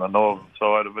in on the northern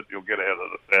side of it, you'll get out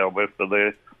of the southwest of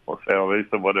there, or southeast,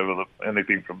 or whatever,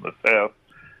 anything from the south,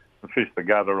 and fish the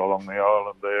gutter along the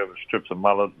island there with strips of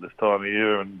mullet this time of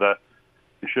year, and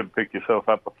you should pick yourself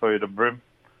up a feed of brim.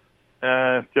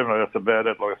 Generally, that's about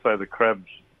it. Like I say, the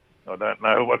crabs, I don't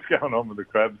know what's going on with the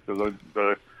crabs, because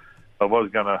I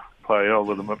was going to play hell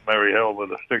with them at Merry Hell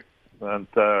with a stick and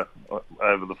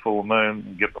over the full moon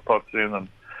and get the pots in and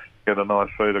get a nice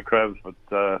feed of crabs, but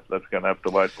that's going to have to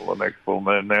wait till the next full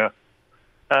moon now.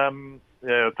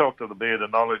 I talked to the Beard of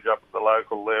Knowledge up at the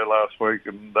local there last week,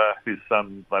 and his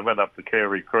son, they went up to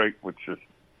Carey Creek, which is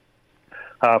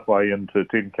halfway into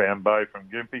Tin Can Bay from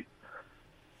Gympie.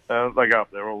 They go up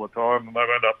there all the time, and they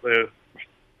went up there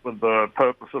with the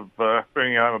purpose of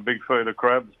bringing home a big feed of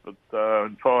crabs, but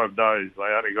in 5 days they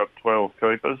only got 12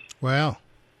 keepers. Wow.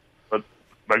 But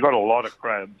they got a lot of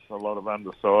crabs, a lot of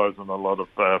undersize, and a lot of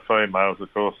females,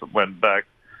 of course, that went back.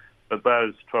 But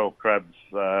those 12 crabs,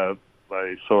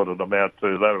 they sorted them out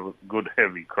too. They were good,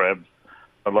 heavy crabs.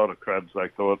 A lot of crabs, they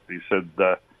thought. He said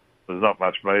there's not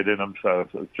much meat in them, so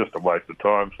it's just a waste of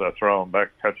time. So throw them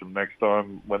back, catch them next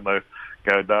time. When they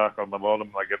go dark on the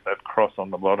bottom, they get that cross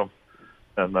on the bottom.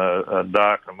 And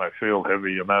dark, and they feel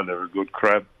heavy, they're a good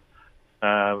crab.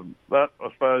 But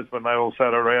I suppose when they all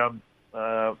sat around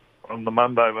on the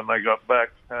Monday when they got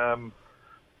back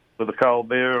with a cold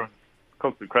beer and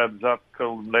cooked the crabs up,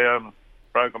 cooled them down,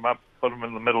 broke them up, put them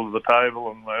in the middle of the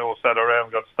table, and they all sat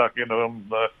around, got stuck into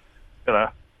them.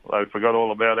 They forgot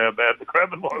all about how bad the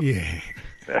crabbing was.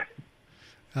 Yeah.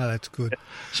 Oh, that's good.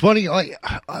 Swanee,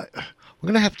 we're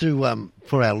going to have to,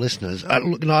 for our listeners,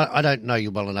 look, I don't know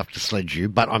you well enough to sledge you,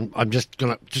 but I'm just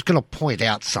going to point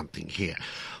out something here.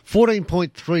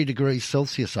 14.3 degrees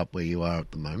Celsius up where you are at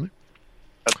the moment.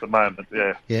 At the moment,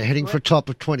 yeah. Yeah, heading for a top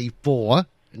of 24,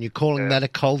 and you're calling that a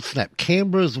cold snap.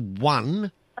 Canberra's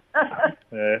 1.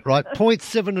 Yeah. Right,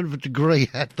 0.7 of a degree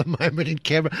at the moment in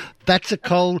Canberra. That's a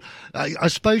cold. I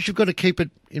suppose you've got to keep it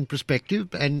in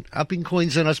perspective, and up in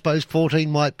Queensland, I suppose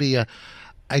 14 might be a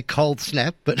cold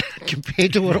snap, but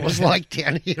compared to what it was like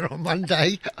down here on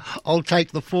Monday, I'll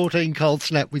take the 14 cold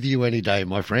snap with you any day,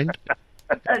 my friend.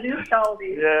 It is cold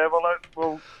here. Yeah,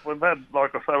 well, we've had,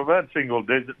 like I say, we've had single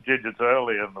digits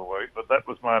early in the week, but that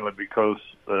was mainly because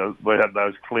we had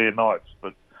those clear nights.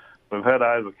 But we've had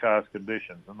overcast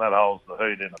conditions, and that holds the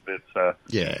heat in a bit. So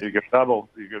yeah, you could double.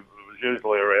 It was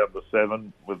usually around the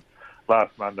 7. With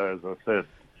last Monday, as I said,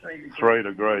 3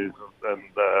 degrees, and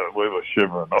we were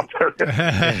shivering. I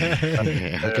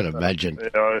can imagine.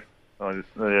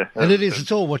 And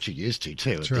it's all what you're used to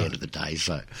too. At the end of the day,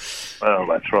 so. Well,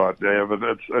 that's right. Yeah, but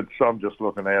I'm just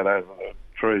looking out over the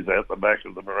trees out the back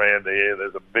of the veranda here.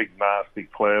 There's a big nasty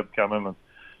cloud coming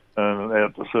and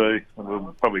out to sea. And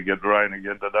we'll probably get rain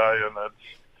again today, and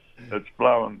it's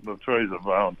blowing. The trees are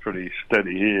blowing pretty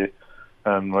steady here,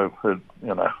 and we've had,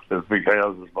 there's big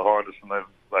houses behind us, and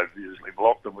they've usually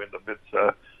blocked the wind a bit.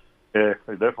 So yeah,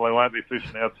 we definitely won't be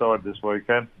fishing outside this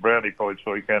weekend. Brownie points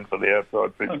weekend for the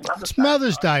outside fishing. It's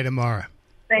Mother's Day tomorrow.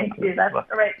 Thank you. That's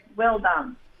correct. Well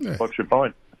done. Yeah. What's your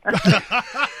point?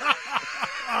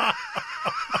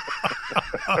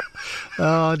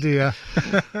 Oh, dear.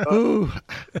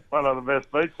 One of the best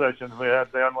beach sessions we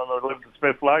had down when we lived at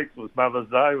Smith Lakes was Mother's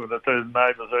Day with the 2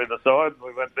 neighbours either side.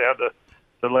 We went down to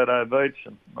Ledo Beach,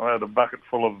 and I had a bucket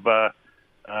full of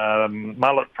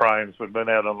mullet frames. We'd been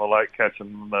out on the lake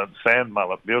catching sand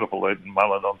mullet, beautiful eating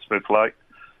mullet on Smith Lake,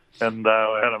 and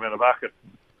I had them in a bucket.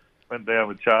 Went down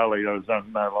with Charlie, who was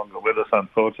no longer with us,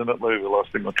 unfortunately. We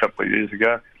lost him a couple of years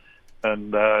ago.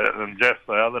 And Jeff,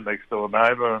 the other next door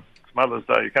neighbour, it's Mother's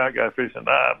Day, you can't go fishing.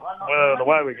 Well,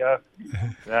 away we go.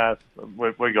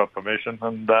 We got permission,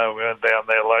 and we went down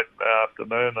there late in the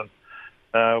afternoon, and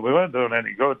we weren't doing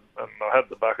any good. And I had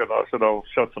the bucket, I said, I'll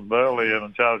shot some burley in,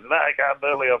 and Charlie said, no, you can't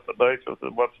burley off the beach. I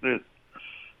said, what's this?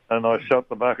 And I shot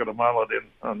the bucket of mullet in,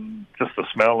 and just the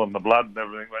smell and the blood and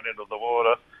everything went into the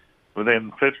water.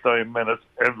 Within 15 minutes,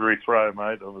 every throw,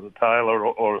 mate, it was a tailor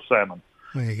or a salmon.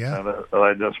 There you go. And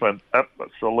they just went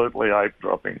absolutely ape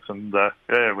droppings, and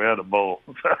we had a ball.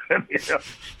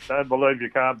 Don't believe you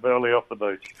can't burley off the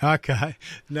beach. Okay,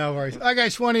 no worries. Okay,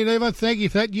 Swanee and Yvonne, thank you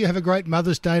for that. You have a great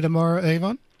Mother's Day tomorrow,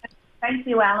 Yvonne. Thank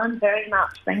you, Alan, very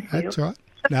much. Thank you. That's right.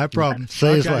 No problem. See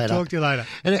you later. Talk to you later.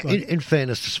 And in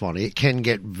fairness to Swanee, it can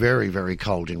get very, very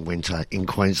cold in winter in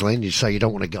Queensland, so you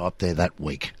don't want to go up there that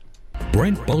week.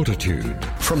 Brent Bultitude.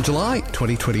 From July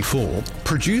 2024,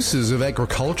 producers of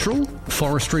agricultural,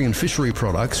 forestry and fishery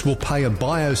products will pay a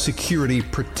biosecurity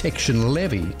protection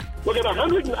levy. We've got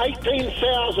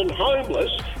 118,000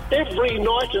 homeless every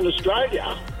night in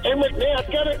Australia, and we're now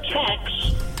going to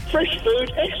tax fresh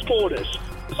food exporters.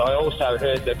 I also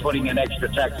heard they're putting an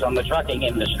extra tax on the trucking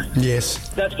industry. Yes.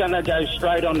 That's going to go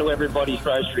straight onto everybody's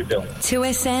grocery bill.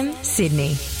 2SM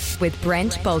Sydney with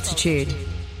Brent Bultitude.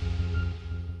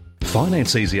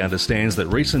 Finance Easy understands that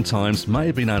recent times may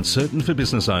have been uncertain for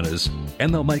business owners,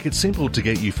 and they'll make it simple to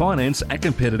get you finance at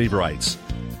competitive rates.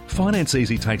 Finance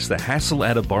Easy takes the hassle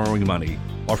out of borrowing money,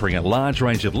 offering a large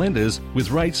range of lenders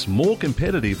with rates more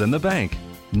competitive than the bank.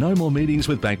 No more meetings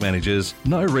with bank managers,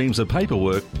 no reams of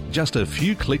paperwork, just a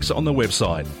few clicks on the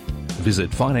website. Visit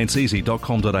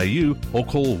financeeasy.com.au or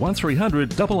call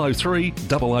 1300 003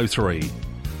 003.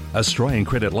 Australian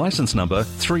credit licence number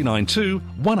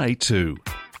 392182.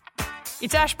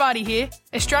 It's Ash Barty here.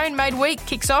 Australian Made Week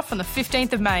kicks off on the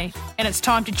 15th of May, and it's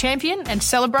time to champion and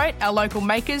celebrate our local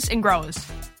makers and growers.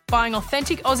 Buying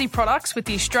authentic Aussie products with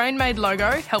the Australian Made logo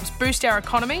helps boost our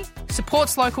economy,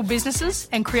 supports local businesses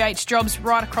and creates jobs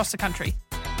right across the country.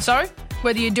 So,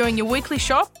 whether you're doing your weekly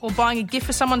shop or buying a gift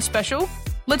for someone special,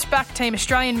 let's back Team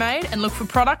Australian Made and look for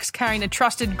products carrying the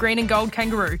trusted green and gold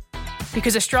kangaroo.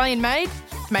 Because Australian Made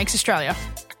makes Australia.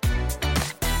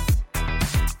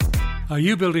 Are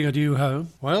you building a new home?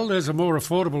 Well, there's a more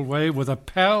affordable way with a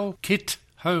PAL Kit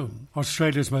Home,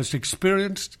 Australia's most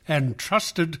experienced and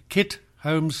trusted kit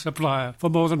home supplier for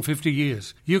more than 50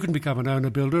 years. You can become an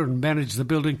owner-builder and manage the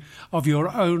building of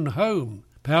your own home.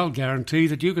 PAL guarantee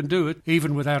that you can do it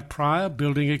even without prior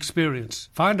building experience.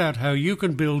 Find out how you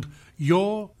can build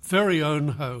your very own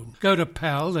home. Go to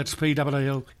PAL, that's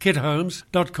P-A-L,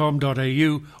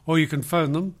 kithomes.com.au, or you can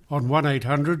phone them on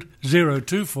 1800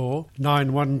 024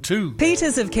 912.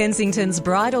 Peters of Kensington's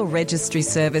bridal registry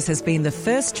service has been the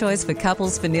first choice for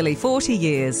couples for nearly 40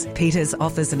 years. Peters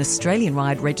offers an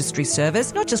Australian-wide registry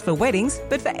service, not just for weddings,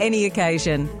 but for any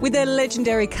occasion. With their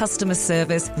legendary customer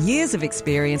service, years of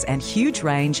experience and huge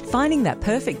range, finding that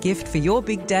perfect gift for your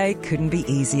big day couldn't be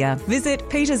easier. Visit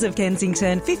Peters of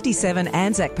Kensington, 57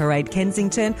 Anzac Parade,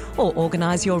 Kensington, or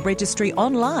organise your registry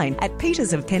online at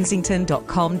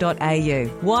petersofkensington.com.au.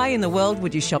 Why in the world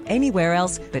would you shop anywhere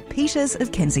else but Peters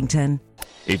of Kensington?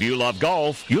 If you love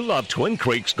golf, you'll love Twin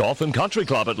Creeks Golf and Country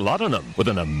Club at Luddenham. With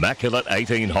an immaculate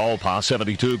 18-hole par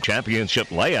 72 championship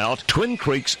layout, Twin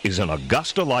Creeks is an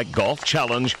Augusta-like golf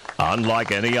challenge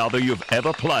unlike any other you've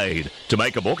ever played. To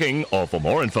make a booking or for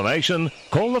more information,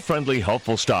 call the friendly,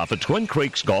 helpful staff at Twin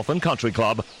Creeks Golf and Country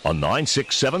Club on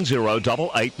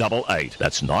 9670-8888.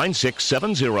 That's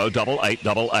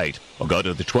 9670-8888. Or go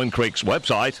to the Twin Creeks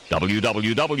website,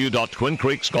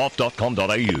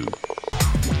 www.twincreeksgolf.com.au.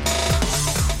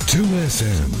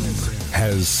 2SM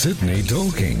has Sydney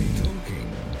talking.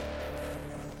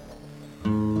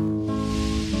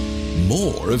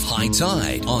 More of High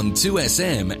Tide on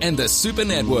 2SM and the Super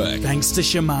Network. Thanks to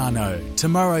Shimano.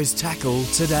 Tomorrow's tackle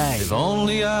today. If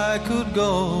only I could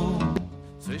go.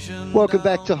 Welcome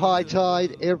back to High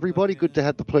Tide, everybody. Good to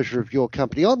have the pleasure of your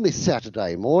company on this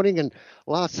Saturday morning. And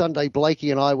last Sunday,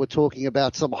 Blakey and I were talking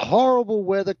about some horrible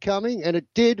weather coming, and it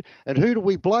did. And who do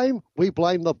we blame? We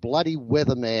blame the bloody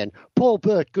weatherman. Paul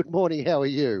Burt, good morning. How are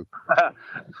you?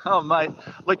 Oh, mate.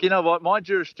 Look, you know what? My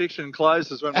jurisdiction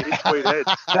closes when we hit Tweed Head.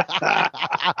 I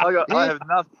have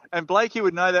nothing. And Blakey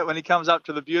would know that when he comes up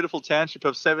to the beautiful township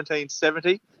of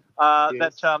 1770.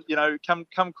 Yes. That,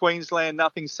 come Queensland,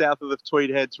 nothing south of the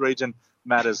Tweed Heads region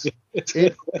matters.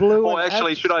 It blew or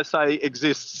actually, should I say,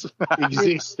 exists.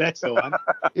 Exists, that's the one.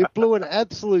 It blew an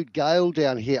absolute gale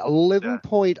down here,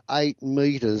 11.8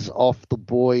 metres off the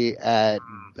buoy at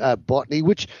Botany,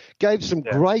 which gave some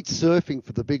great surfing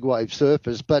for the big wave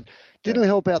surfers, but didn't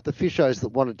help out the fishers that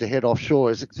wanted to head offshore.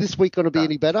 Is this week going to be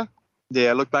any better?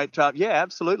 Yeah, look, mate,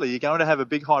 absolutely. You're going to have a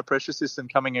big high-pressure system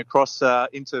coming across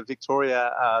into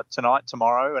Victoria tonight,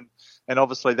 tomorrow, and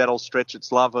obviously that'll stretch its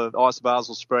love. Isobars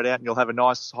will spread out, and you'll have a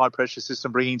nice high-pressure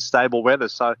system bringing stable weather.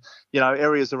 So,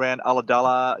 areas around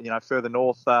Ulladulla, further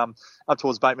north, up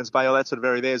towards Bateman's Bay, all that sort of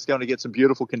area there is going to get some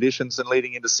beautiful conditions and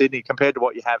leading into Sydney compared to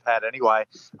what you have had anyway.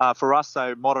 For us,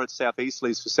 though, moderate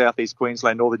southeasterlies for southeast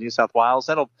Queensland, northern New South Wales.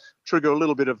 That'll trigger a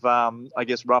little bit of,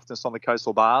 roughness on the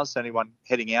coastal bars. Anyone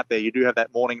heading out there, you do have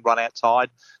that morning run-out tide.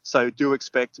 So do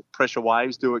expect pressure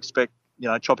waves, do expect,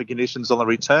 choppy conditions on the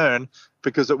return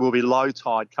because it will be low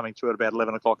tide coming through at about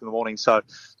 11 o'clock in the morning. So,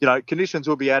 conditions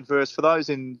will be adverse. For those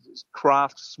in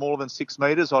craft smaller than 6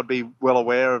 metres, I'd be well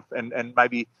aware of and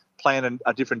maybe plan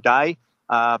a different day.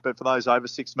 But for those over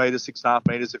 6 metres, 6.5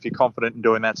 metres, if you're confident in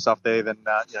doing that stuff there, then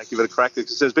give it a crack.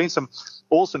 Because there's been some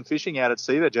awesome fishing out at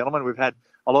sea there, gentlemen. We've had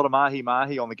a lot of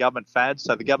mahi-mahi on the government fads.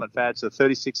 So the government fads are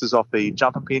 36s off the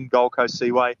Jumping Pin, Gold Coast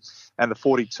Seaway, and the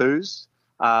 42s.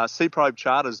 Sea Probe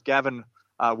Charters, Gavin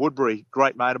Woodbury,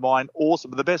 great mate of mine,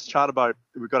 awesome. The best charter boat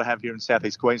we've got to have here in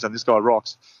southeast Queensland. This guy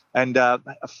rocks. And a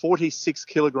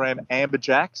 46-kilogram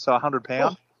amberjack, so 100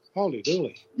 pound. Oh, holy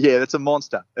dooly. Yeah, that's a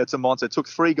monster. It's a monster. It took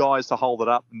 3 guys to hold it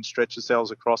up and stretch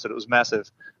themselves across it. It was massive.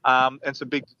 And some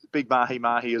big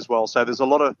mahi-mahi as well. So there's a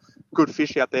lot of good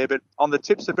fish out there. But on the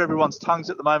tips of everyone's tongues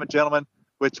at the moment, gentlemen,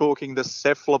 we're talking the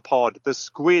cephalopod, the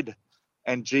squid.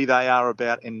 And, gee, they are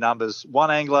about in numbers. One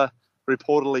angler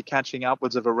reportedly catching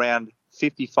upwards of around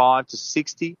 55 to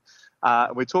 60.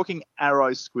 We're talking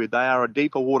arrow squid. They are a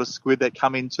deeper water squid that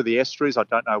come into the estuaries. I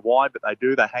don't know why, but they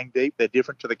do. They hang deep. They're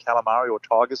different to the calamari or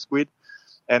tiger squid.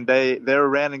 And they're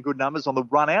around in good numbers on the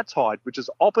run-out tide, which is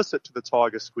opposite to the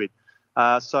tiger squid.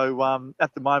 So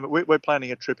at the moment, we're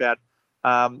planning a trip out,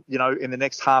 in the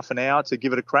next half an hour to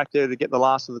give it a crack there to get the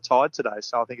last of the tide today.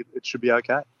 So I think it should be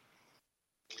okay.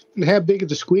 And how big are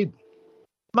the squid?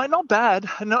 Mate, not bad,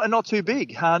 not too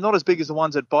big. Not as big as the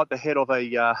ones that bite the head of a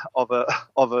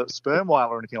sperm whale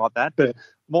or anything like that, but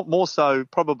more so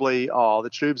probably the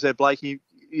tubes there, Blakey.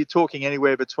 You're talking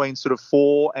anywhere between sort of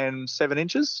 4 and 7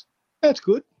 inches. That's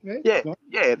good. Yeah,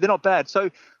 they're not bad. So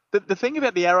the thing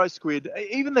about the arrow squid,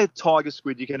 even the tiger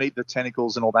squid, you can eat the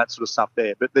tentacles and all that sort of stuff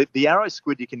there. But the arrow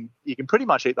squid, you can pretty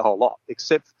much eat the whole lot,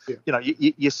 except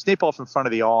you snip off in front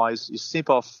of the eyes, you snip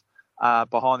off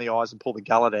behind the eyes and pull the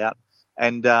gullet out.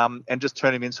 And just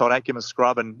turn him inside out, give him a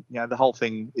scrub, and the whole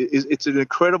thing it's an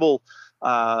incredible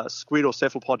squid or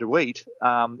cephalopod to eat,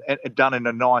 and done in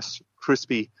a nice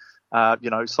crispy,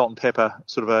 salt and pepper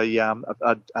sort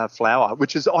of a flour.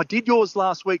 Which is I did yours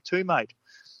last week too, mate.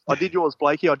 I did yours,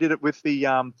 Blakey. I did it with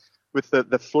the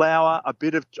flour. I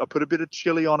put a bit of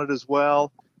chili on it as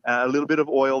well, a little bit of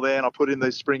oil there, and I put in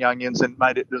these spring onions and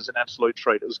made it as an absolute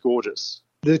treat. It was gorgeous.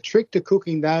 The trick to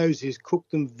cooking those is cook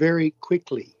them very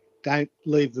quickly. Don't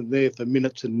leave them there for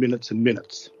minutes and minutes and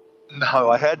minutes.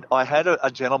 No, I had a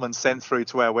gentleman send through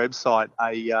to our website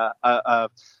a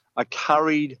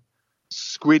curried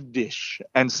squid dish,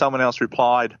 and someone else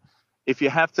replied, if you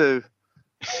have to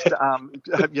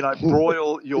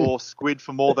broil your squid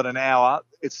for more than an hour,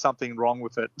 it's something wrong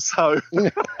with it. So,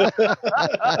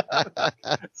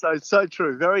 so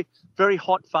true. Very, very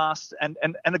hot, fast, and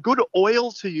a good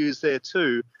oil to use there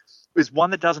too is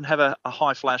one that doesn't have a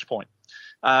high flash point.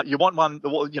 You want one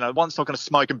that's not going to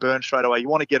smoke and burn straight away. You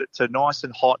want to get it to nice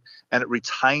and hot, and it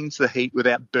retains the heat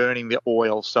without burning the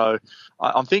oil. So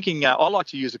I'm thinking I like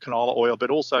to use a canola oil,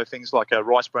 but also things like a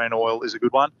rice bran oil is a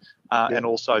good one, and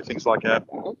also things like a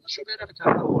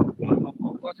avocado oil.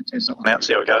 I'd like to test something out and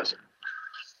see how it goes.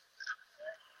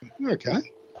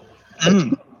 Okay.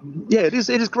 Yeah, it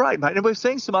is great, mate. And we've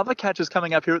seen some other catches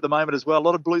coming up here at the moment as well, a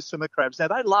lot of blue swimmer crabs. Now,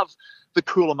 they love the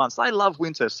cooler months. They love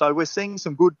winter. So we're seeing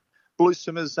some good blue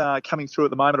swimmers coming through at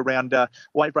the moment around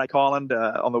Wadebreak Island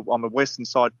on the western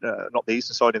side, not the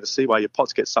eastern side of the seaway. Your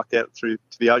pots get sucked out through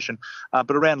to the ocean,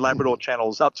 but around Labrador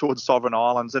channels up towards Sovereign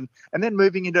Islands and then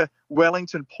moving into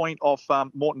Wellington Point off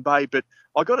Moreton Bay. But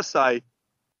I got to say,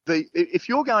 if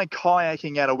you're going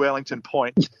kayaking out of Wellington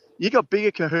Point, you got bigger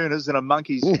kahunas than a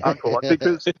monkey's uncle,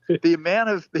 because the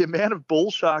amount of bull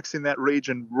sharks in that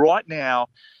region right now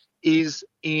is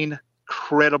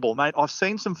incredible, mate. I've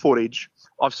seen footage,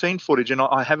 and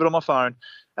I have it on my phone,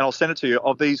 and I'll send it to you,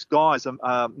 of these guys, a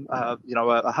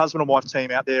husband and wife team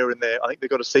out there in there. I think they've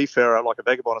got a seafarer, like a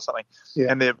vagabond or something,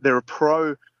 and they're a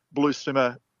pro blue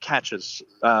swimmer catchers.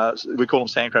 We call them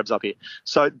sand crabs up here.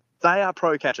 So they are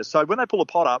pro catchers. So when they pull a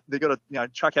pot up, they've got to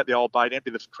chuck out the old bait,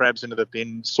 empty the crabs into the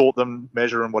bin, sort them,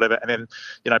 measure them, whatever, and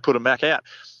then put them back out.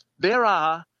 There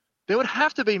would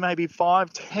have to be maybe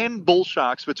 5-10 bull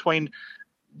sharks between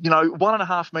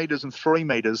 1.5 meters and 3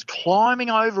 meters,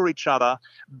 climbing over each other,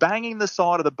 banging the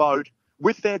side of the boat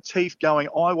with their teeth going,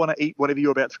 I want to eat whatever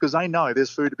you're about, because they know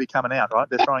there's food to be coming out, right?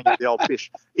 They're throwing out the old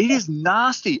fish. It is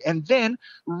nasty. And then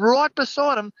right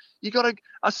beside them, you got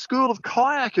a school of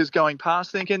kayakers going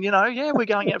past thinking, we're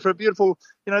going out for a beautiful,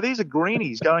 these are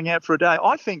greenies going out for a day.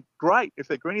 I think great if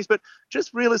they're greenies, but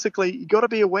just realistically, you got to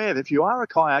be aware that if you are a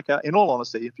kayaker, in all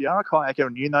honesty, if you are a kayaker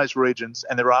and you're in those regions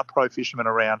and there are pro fishermen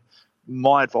around,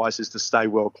 my advice is to stay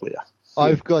well clear.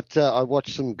 I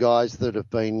watched some guys that have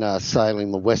been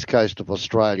sailing the west coast of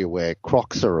Australia where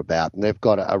crocs are about, and they've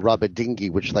got a rubber dinghy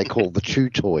which they call the chew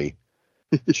toy.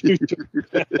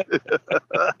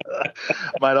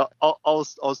 Mate, I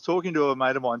was talking to a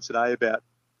mate of mine today about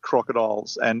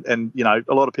crocodiles, and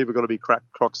a lot of people got to be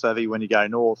croc savvy when you go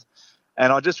north.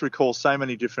 And I just recall so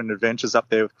many different adventures up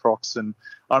there with crocs. And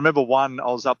I remember one, I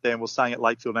was up there and we're staying at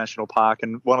Lakefield National Park,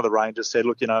 and one of the rangers said,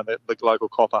 look, the local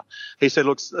copper, he said,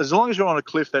 look, as long as you're on a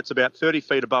cliff that's about 30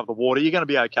 feet above the water, you're going to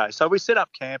be okay. So we set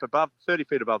up camp 30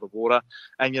 feet above the water,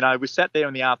 and, we sat there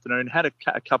in the afternoon, had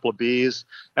a couple of beers,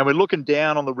 and we're looking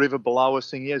down on the river below us,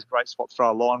 thinking, here's a great spot to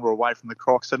throw a line, we're away from the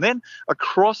crocs. And then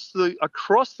across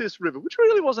this river, which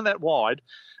really wasn't that wide,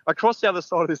 across the other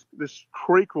side of this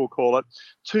creek, we'll call it,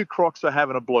 2 crocs were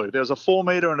having a blue. There was a 4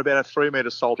 metre and about a 3 metre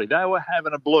salty. They were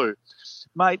having a blue.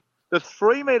 Mate, the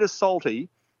 3 metre salty,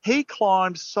 he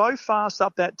climbed so fast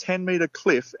up that 10 metre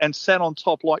cliff and sat on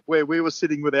top like where we were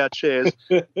sitting with our chairs.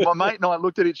 My mate and I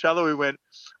looked at each other. We went,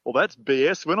 well, that's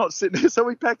BS. We're not sitting there. So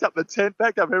we packed up the tent,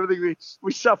 packed up everything.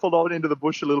 We shuffled on into the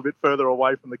bush a little bit further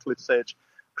away from the cliff's edge.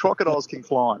 Crocodiles can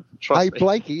climb. Trust me.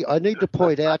 Blakey, I need to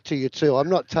point out to you too, I'm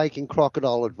not taking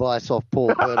crocodile advice off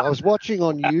Paul Byrne. I was watching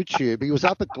on YouTube. He was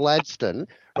up at Gladstone,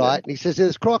 right? And he says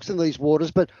there's crocs in these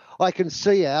waters, but I can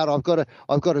see out. I've got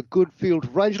a good field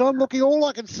of range, and I'm looking. All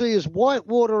I can see is white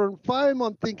water and foam.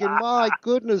 I'm thinking, my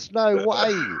goodness, no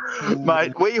way,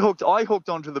 mate. I hooked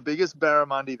onto the biggest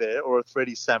barramundi there, or a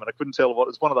thready salmon. I couldn't tell what. It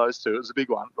was one of those two. It was a big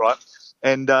one, right?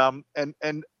 And I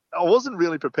wasn't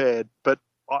really prepared, but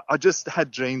I just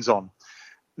had jeans on.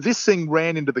 This thing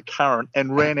ran into the current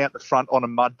and ran out the front on a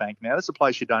mud bank. Now, that's a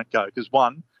place you don't go because,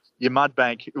 one, your mud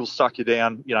bank will suck you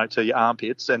down, to your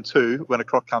armpits, and 2, when a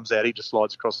croc comes out, he just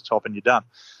slides across the top and you're done.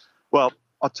 Well,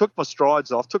 I took my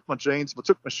strides off, took my jeans, I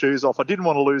took my shoes off. I didn't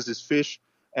want to lose this fish,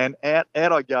 and out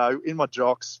I go in my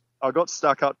jocks. I got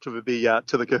stuck up to the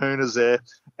kahunas there,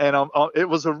 and it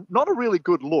was not a really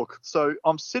good look. So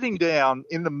I'm sitting down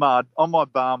in the mud on my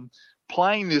bum,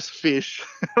 playing this fish,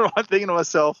 right, thinking to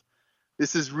myself,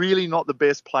 this is really not the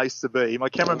best place to be. My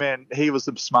cameraman, he was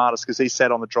the smartest because he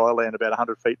sat on the dry land about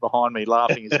 100 feet behind me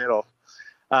laughing his head off.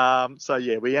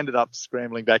 We ended up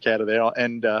scrambling back out of there,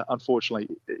 and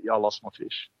unfortunately, I lost my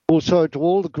fish. Also, to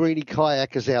all the greedy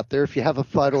kayakers out there, if you have a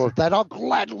photo of that, I'll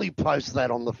gladly post that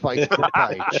on the Facebook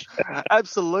page.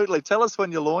 Absolutely. Tell us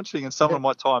when you're launching, and someone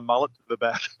might tie a mullet to the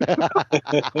back.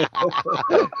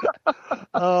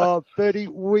 Bertie,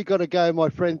 we got to go, my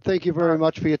friend. Thank you very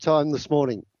much for your time this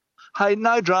morning. Hey,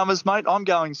 no dramas, mate. I'm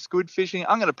going squid fishing.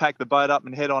 I'm going to pack the boat up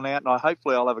and head on out, and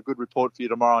hopefully I'll have a good report for you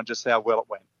tomorrow on just how well it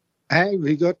went. Hey, have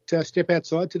you got Step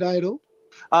Outside today at all?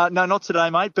 No, not today,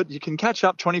 mate, but you can catch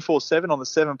up 24/7 on the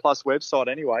 7 Plus website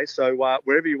anyway. So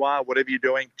wherever you are, whatever you're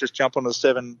doing, just jump on the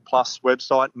 7 Plus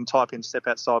website and type in Step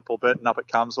Outside Paul Burton, up it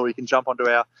comes, or you can jump onto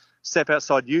our Step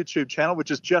Outside YouTube channel, which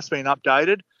has just been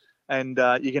updated, and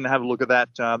you can have a look at that.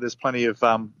 There's plenty of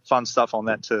fun stuff on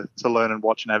that to learn and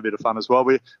watch and have a bit of fun as well.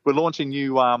 We're launching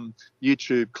new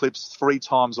YouTube clips 3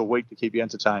 times a week to keep you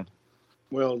entertained.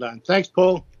 Well done. Thanks,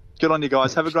 Paul. Good on you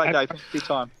guys. Have a great day. Thanks for your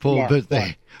time. Paul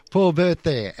Burt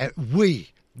there.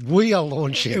 We are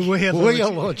launching. We are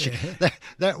launching.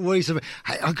 That we.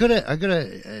 Hey, I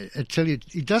gotta tell you,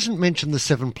 he doesn't mention the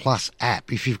 7 Plus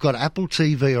app. If you've got Apple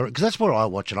TV, or because that's where I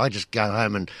watch it, I just go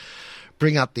home and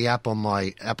bring up the app on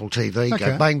my Apple TV. Okay.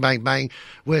 Go bang, bang, bang.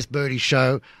 Where's Birdie's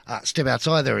show? Step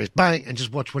Outside. There is bang, and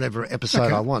just watch whatever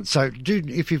episode I want. So, dude,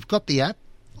 if you've got the app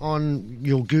on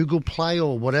your Google Play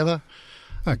or whatever.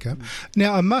 Okay.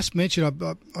 Now, I must mention,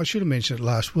 I should have mentioned it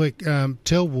last week,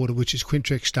 Telwater, which is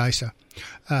Quintrex Stacer,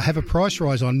 have a price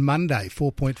rise on Monday,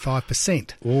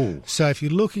 4.5%. Oh. So if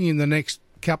you're looking in the next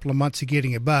couple of months of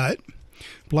getting a boat,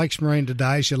 Blake's Marine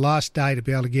today is your last day to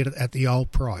be able to get it at the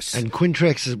old price. And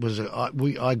Quintrex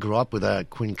I grew up with a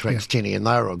Quintrex tinny, and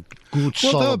they were a good, solid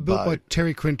boat. Well, they were built by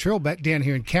Terry Quintrell back down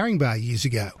here in Caringbah years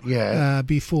ago. Yeah.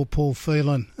 Before Paul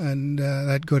Phelan and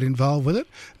that got involved with it.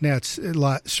 Now it's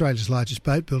Australia's largest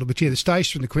boat builder. But yeah, the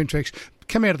Stacer and the Quintrex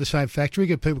come out of the same factory. You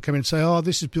get people come in and say, oh,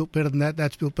 this is built better than that,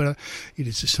 that's built better. It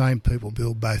is the same people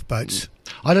build both boats.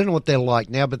 I don't know what they're like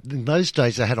now, but in those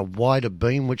days they had a wider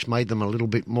beam, which made them a little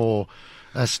bit more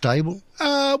stable.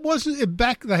 Wasn't it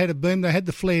back? They had a beam. They had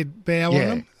the flared bow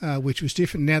on them, which was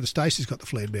different. Now the Stacer's got the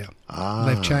flared bow.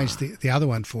 They've changed the other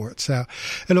one for it. So,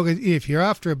 and look, if you're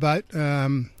after a boat,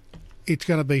 it's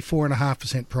going to be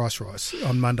 4.5% price rise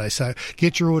on Monday. So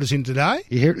get your orders in today.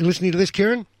 You listening to this,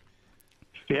 Kieran?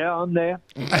 Yeah, I'm there.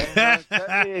 I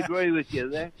totally agree with you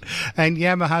there. And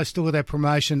Yamaha still with their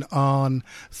promotion on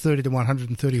 30 to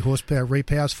 130 horsepower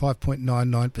repowers,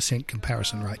 5.99%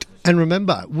 comparison rate. And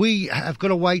remember, we have got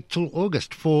to wait till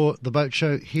August for the boat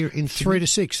show here in Sydney. 3 to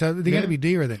 6, so they're going to be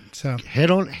dearer then. So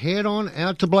head on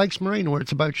out to Blake's Marine, where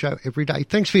it's a boat show every day.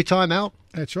 Thanks for your time, Al.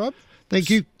 That's right. Thank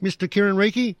you, Mr. Kieran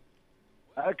Reiki.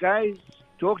 Okay.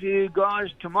 Talk to you guys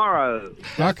tomorrow.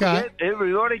 Okay.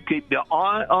 Everybody keep your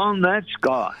eye on that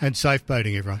sky. And safe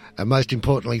boating, everyone. And most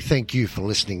importantly, thank you for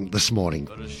listening this morning.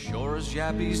 But as sure as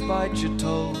yappies bite your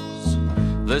toes,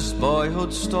 this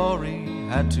boyhood story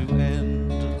had to end.